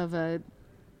of a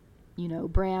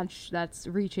branch that's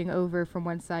reaching over from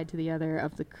one side to the other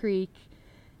of the creek,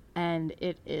 and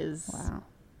it is Wow.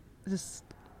 just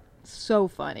so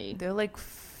funny. They're like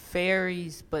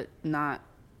fairies, but not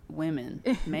women.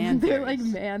 Man They're fairies.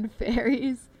 like man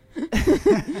fairies.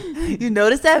 You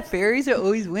notice that fairies are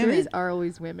always women. Fairies are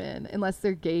always women, unless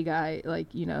they're gay guy,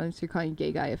 unless you're calling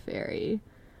gay guy a fairy.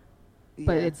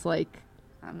 But Yeah, it's like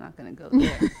I'm not gonna go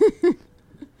there.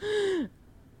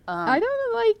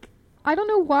 I don't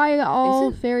know why all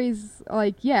Is it- fairies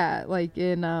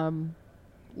in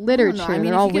literature I mean,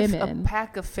 they're if all you get women. a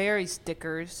pack of fairy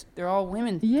stickers, they're all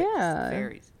women. Yeah.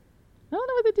 Fairies. I don't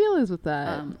know what the deal is with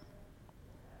that.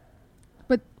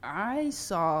 But I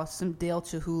saw some Dale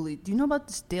Chihuly. Do you know about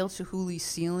this Dale Chihuly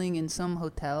ceiling in some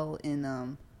hotel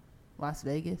in Las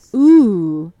Vegas?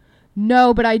 ooh,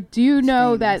 no, but I do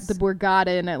know that famous. the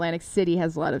Borgata in Atlantic City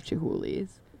has a lot of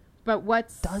Chihulis. But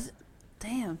what's Does it?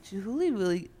 Damn, Chihuly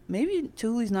really. Maybe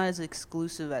Chihuly's not as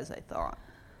exclusive as I thought.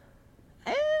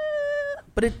 Eh,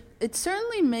 But it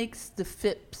certainly makes the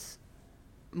Phipps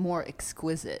more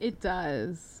exquisite. it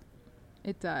does.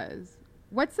 It does.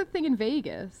 What's the thing in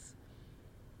Vegas?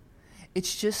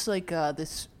 It's just like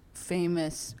this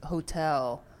famous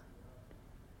hotel.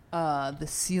 The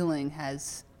ceiling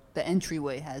has, the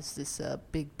entryway has this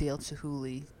big Dale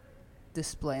Chihuly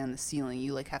display on the ceiling.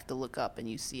 You like have to look up and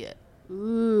you see it.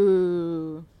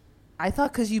 Ooh. I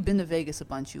thought because you've been to Vegas a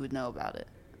bunch, you would know about it.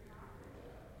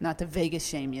 Not to Vegas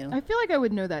shame you. I feel like I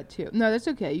would know that too. No, that's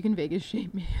okay. You can Vegas shame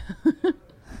me.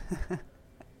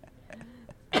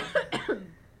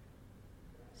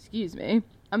 Excuse me.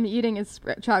 I'm eating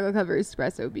chocolate covered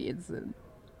espresso beans and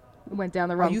went down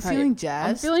the wrong Are you pipe. feeling I'm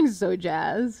jazzed? feeling so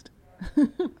jazzed.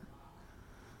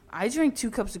 I drank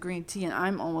 2 cups of green tea and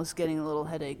I'm almost getting a little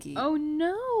headachy. Oh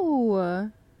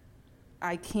no.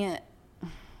 I can't.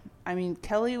 I mean,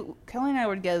 Kelly and I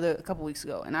were together a couple weeks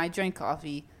ago, and I drank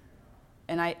coffee,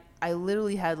 and I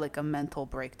literally had like a mental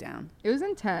breakdown, It was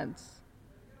intense.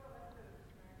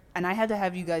 and I had to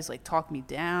have you guys like talk me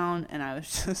down, and I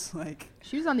was just like,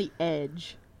 She was on the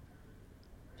edge.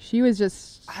 She was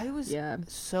just I was yeah.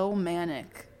 so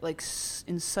manic, like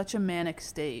in such a manic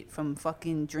state from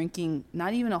fucking drinking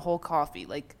not even a whole coffee,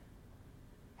 like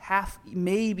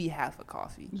maybe half a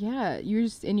coffee. Yeah, you were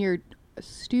just in your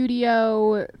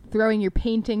studio throwing your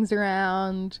paintings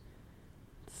around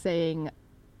saying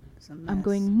It's a mess. I'm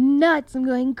going nuts, I'm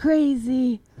going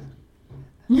crazy.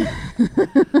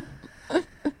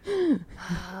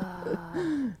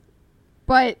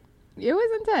 But it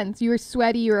was intense. You were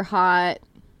sweaty, you were hot.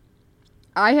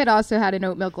 I had also had an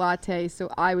oat milk latte, so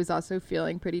I was also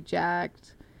feeling pretty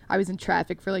jacked. I was in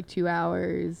traffic for like 2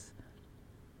 hours.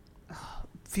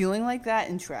 Feeling like that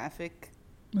in traffic,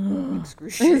 It's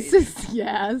excruciating. just,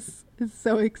 yes, it's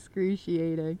so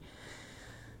excruciating.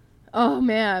 Oh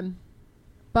man.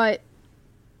 But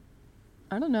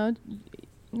I don't know.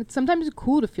 It's sometimes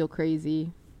cool to feel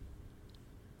crazy.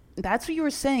 That's what you were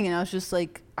saying, and I was just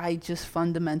like, I just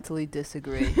fundamentally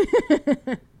disagree.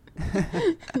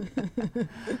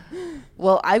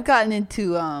 Well, I've gotten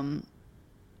into I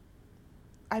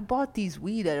bought these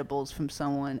weed edibles from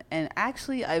someone, and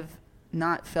actually I've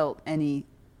not felt any,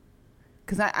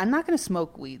 because I'm not going to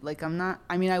smoke weed. Like, I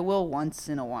mean, I will once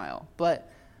in a while, but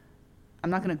I'm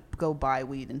not going to go buy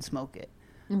weed and smoke it.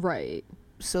 Right.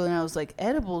 So then I was like,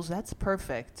 edibles, that's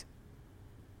perfect.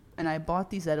 And I bought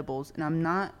these edibles, and I'm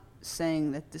not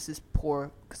saying that this is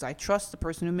poor, because I trust the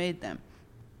person who made them.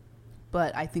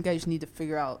 But I think I just need to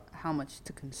figure out how much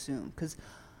to consume, because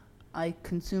I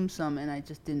consumed some and I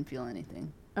just didn't feel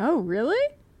anything. Oh, really?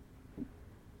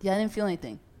 Yeah, I didn't feel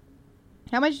anything.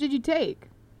 How much did you take?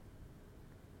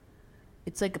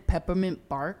 It's like a peppermint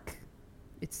bark.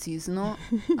 It's seasonal.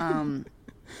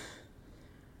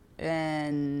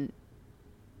 And,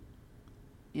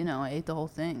 you know, I ate the whole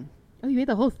thing. Oh, you ate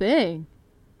the whole thing.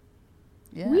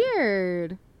 Yeah.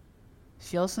 Weird.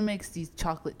 She also makes these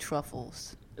chocolate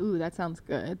truffles. Ooh, that sounds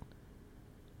good.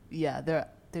 Yeah, they're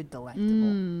they're delectable.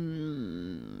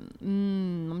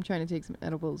 I'm trying to take some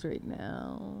edibles right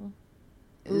now.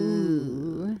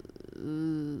 Ooh.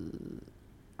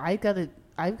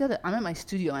 I'm at my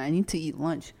studio and I need to eat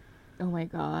lunch. Oh my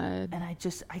God. And I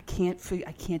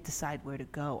can't decide where to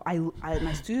go.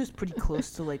 My studio is pretty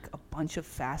close to like a bunch of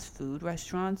fast food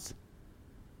restaurants.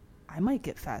 I might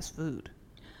get fast food.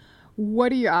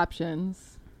 What are your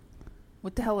options?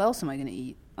 What the hell else am I going to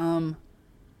eat?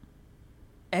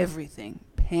 Everything.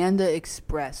 Panda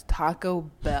Express, Taco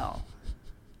Bell,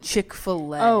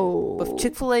 Chick-fil-A. Oh. But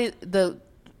Chick-fil-A, the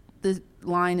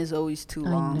line is always too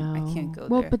long. I can't go there.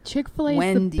 Well, but Chick-fil-A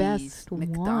is the best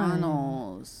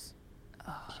McDonald's.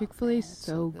 one. Chick-fil-A is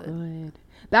so good.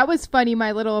 That was funny.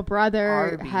 My little brother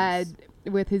Arby's. had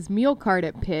with his meal card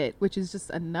at Pitt, which is just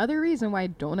another reason why I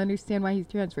don't understand why he's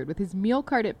transferred. With his meal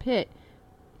card at Pitt,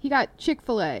 he got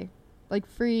Chick-fil-A, like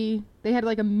free. They had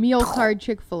like a meal card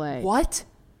Chick-fil-A. What?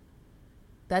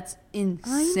 That's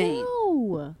insane.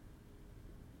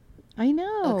 I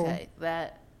know. Okay,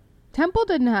 that. Temple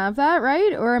didn't have that,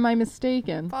 right? Or am I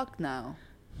mistaken? Fuck no.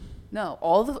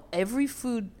 No, every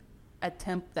food at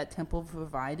that Temple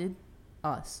provided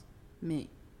me,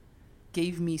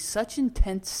 gave me such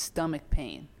intense stomach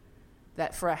pain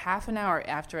that for a half an hour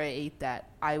after I ate that,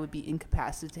 I would be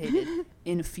incapacitated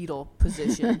in a fetal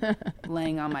position,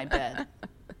 laying on my bed.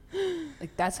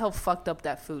 Like, that's how fucked up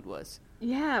that food was.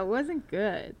 Yeah, it wasn't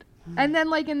good. And then,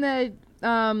 like, in the,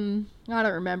 I don't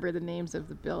remember the names of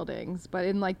the buildings, but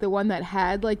in, like, the one that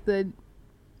had, like, the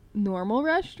normal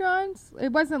restaurants,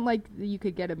 it wasn't like you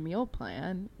could get a meal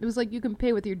plan. It was like you can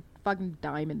pay with your fucking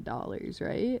diamond dollars,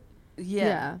 right?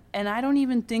 Yeah. And I don't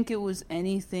even think it was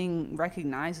anything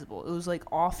recognizable. It was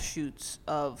like offshoots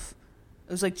of,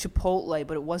 it was like Chipotle,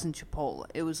 but it wasn't Chipotle.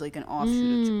 It was like an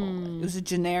offshoot of Chipotle. It was a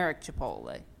generic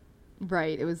Chipotle.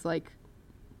 Right. It was like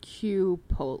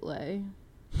Q-Potle.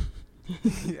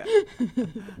 Yeah.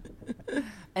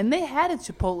 And they had a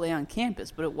Chipotle on campus,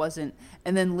 but it wasn't.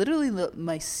 And then literally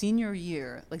my senior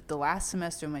year, like the last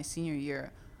semester of my senior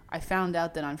year, I found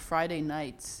out that on Friday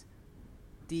nights,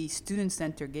 the student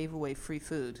center gave away free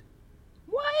food.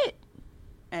 What?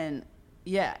 And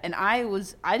yeah, and I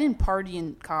didn't party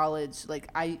in college. Like,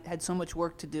 I had so much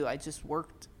work to do. I just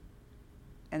worked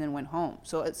and then went home.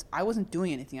 So I wasn't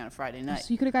doing anything on a Friday night.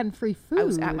 So you could have gotten free food. I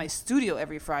was at my studio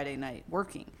every Friday night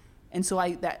working. And so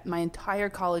my entire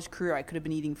college career, I could have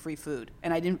been eating free food.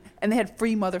 And I didn't, and they had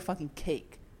free motherfucking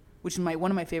cake, which is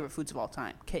one of my favorite foods of all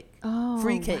time. Cake. Oh,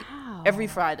 free cake. wow. Every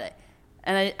Friday.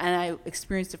 And I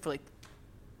experienced it for like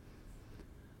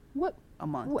a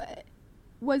month. What?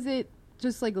 Was it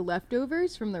just like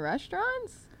leftovers from the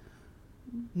restaurants?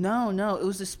 No. It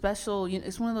was a special,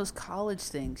 it's one of those college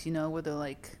things, where they're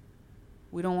like,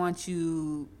 we don't want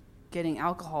you getting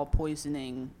alcohol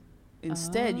poisoning.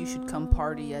 Instead, you should come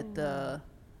party at the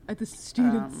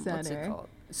student center. What's it called?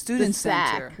 Student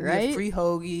center. SAC, right? We have free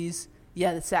hoagies.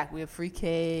 Yeah, the SAC. We have free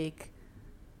cake.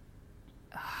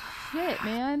 Shit,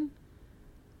 man.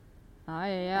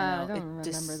 I don't remember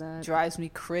just that. Drives me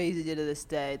crazy to this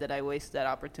day that I wasted that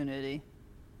opportunity.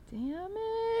 Damn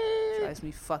it. Drives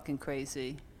me fucking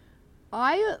crazy.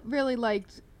 I really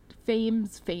liked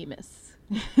Fame's Famous.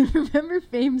 Remember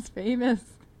Fame's Famous?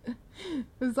 It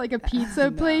was like a pizza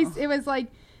place. It was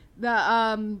like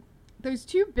the there's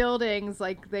two buildings,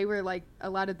 like they were like a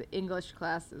lot of the English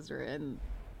classes were in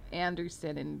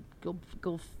Anderson and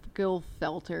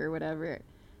Gilfelter or whatever.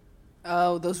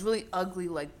 Oh, those really ugly,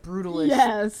 like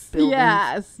brutalish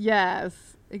buildings.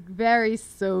 Yes. Like very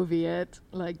Soviet,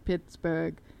 like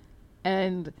Pittsburgh.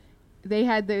 And they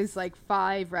had those like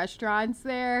 5 restaurants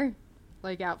there,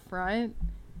 like out front.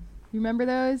 You remember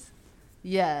those?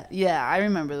 Yeah, I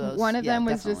remember those. One of them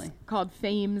was definitely. just called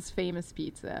Fame's Famous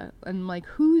Pizza. And like,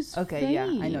 who's Okay, Fame? yeah,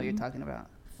 I know what you're talking about.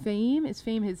 Fame? Is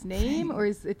Fame his name? Or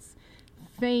is it's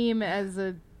Fame as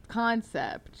a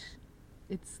concept?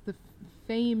 It's the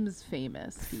Fame's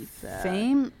Famous Pizza.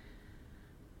 Fame?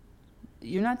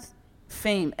 You're not...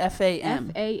 Fame,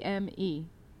 F-A-M. F-A-M-E.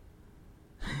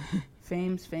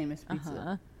 Fame's Famous Pizza.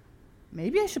 Uh-huh.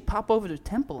 Maybe I should pop over to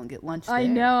Temple and get lunch there. I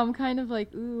know. I'm kind of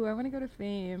like, ooh, I want to go to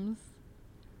Fame's.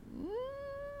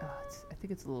 I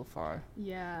think it's a little far.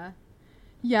 Yeah.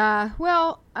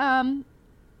 Well,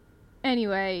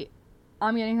 anyway,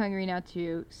 I'm getting hungry now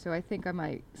too, so I think I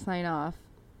might sign off.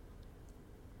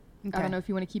 Okay. I don't know if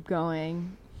you want to keep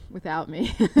going without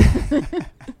me.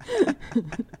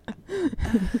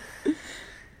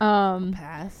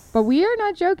 Pass. But we are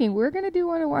not joking. We're going to do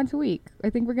one once a week. I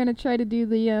think we're going to try to do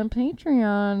the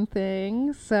Patreon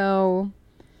thing, so...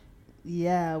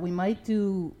 Yeah, we might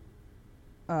do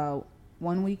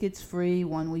 1 week it's free,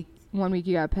 1 week... 1 week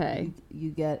you got to pay.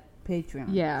 You get Patreon.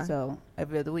 Yeah. So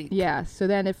every other week. Yeah, so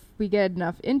then if we get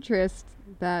enough interest,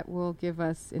 that will give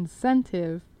us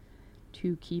incentive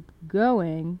to keep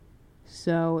going.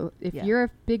 So if Yeah. you're a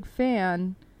big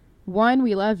fan, one,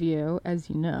 we love you, as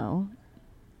you know.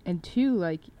 And two,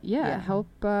 like, Yeah. help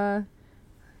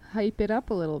hype it up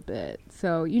a little bit.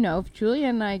 So, you know, if Julia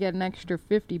and I get an extra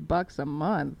 $50 a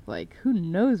month, like, who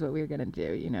knows what we're going to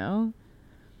do, you know?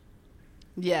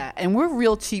 Yeah, and we're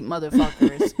real cheap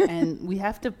motherfuckers. And we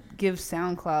have to give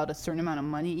SoundCloud a certain amount of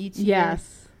money each year.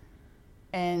 Yes.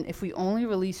 And if we only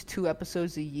release 2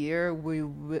 episodes a year,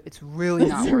 it's really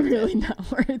not It's worth really it.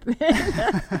 not worth it.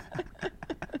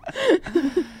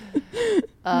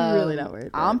 Really not worth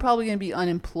it. I'm probably going to be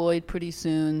unemployed pretty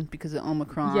soon because of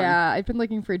Omicron. Yeah, I've been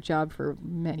looking for a job for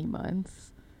many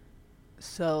months.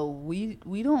 So we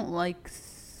don't like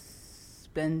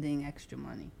spending extra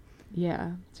money.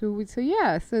 Yeah. So we're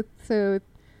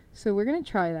gonna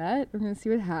try that. We're gonna see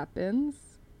what happens.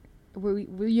 We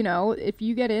you know, if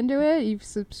you get into it, you've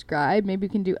subscribed. Maybe we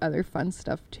can do other fun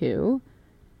stuff too.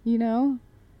 You know,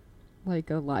 like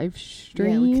a live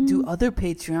stream. Yeah, we could do other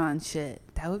Patreon shit.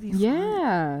 That would be fun.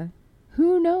 Yeah.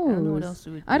 Who knows? I don't know what else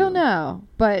we would do. I don't know,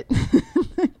 but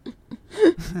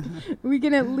we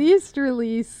can at least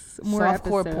release more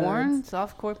Softcore episodes. porn?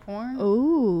 Softcore porn?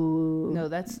 Ooh. No,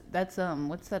 that's what's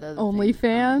that other thing?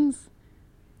 OnlyFans.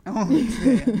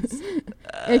 OnlyFans.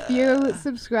 If you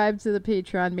subscribe to the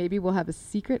Patreon, maybe we'll have a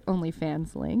secret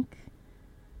OnlyFans link.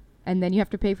 And then you have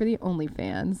to pay for the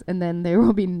OnlyFans. And then there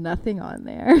will be nothing on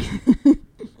there.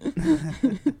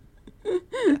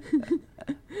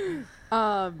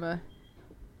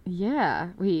 Yeah.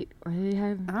 Wait. What did I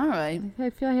have? All right. I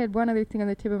feel I had one other thing on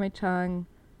the tip of my tongue.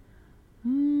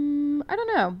 I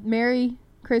don't know. Merry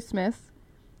Christmas.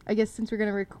 I guess since we're going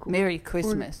to record. Merry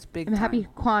Christmas. Big And time. Happy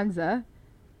Kwanzaa.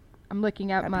 I'm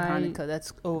looking at Happy my Hanukkah.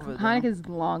 That's over. though. Hanukkah's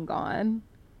long gone.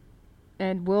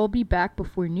 And we'll be back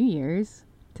before New Year's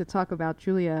to talk about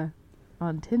Julia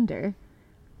on Tinder.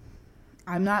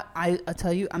 I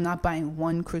tell you, I'm not buying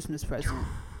one Christmas present.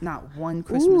 Not one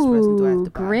Christmas present do I have to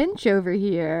buy. Grinch over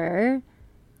here.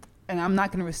 And I'm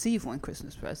not going to receive one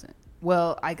Christmas present.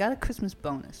 Well, I got a Christmas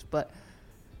bonus, but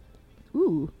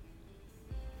Ooh.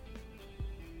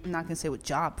 I'm not going to say what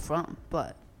job from,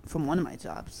 but from one of my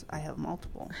jobs. I have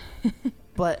multiple.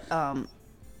 But,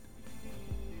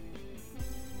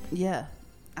 yeah.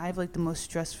 I have, like, the most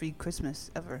stress-free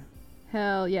Christmas ever.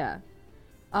 Hell yeah.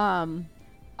 All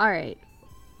right.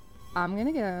 I'm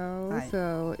gonna go. All right.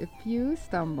 So if you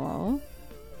stumble,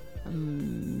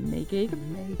 make a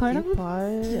Make part it of a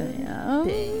part dance.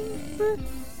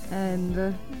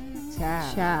 And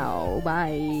Ciao. ciao.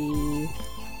 Bye.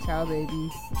 Ciao, baby.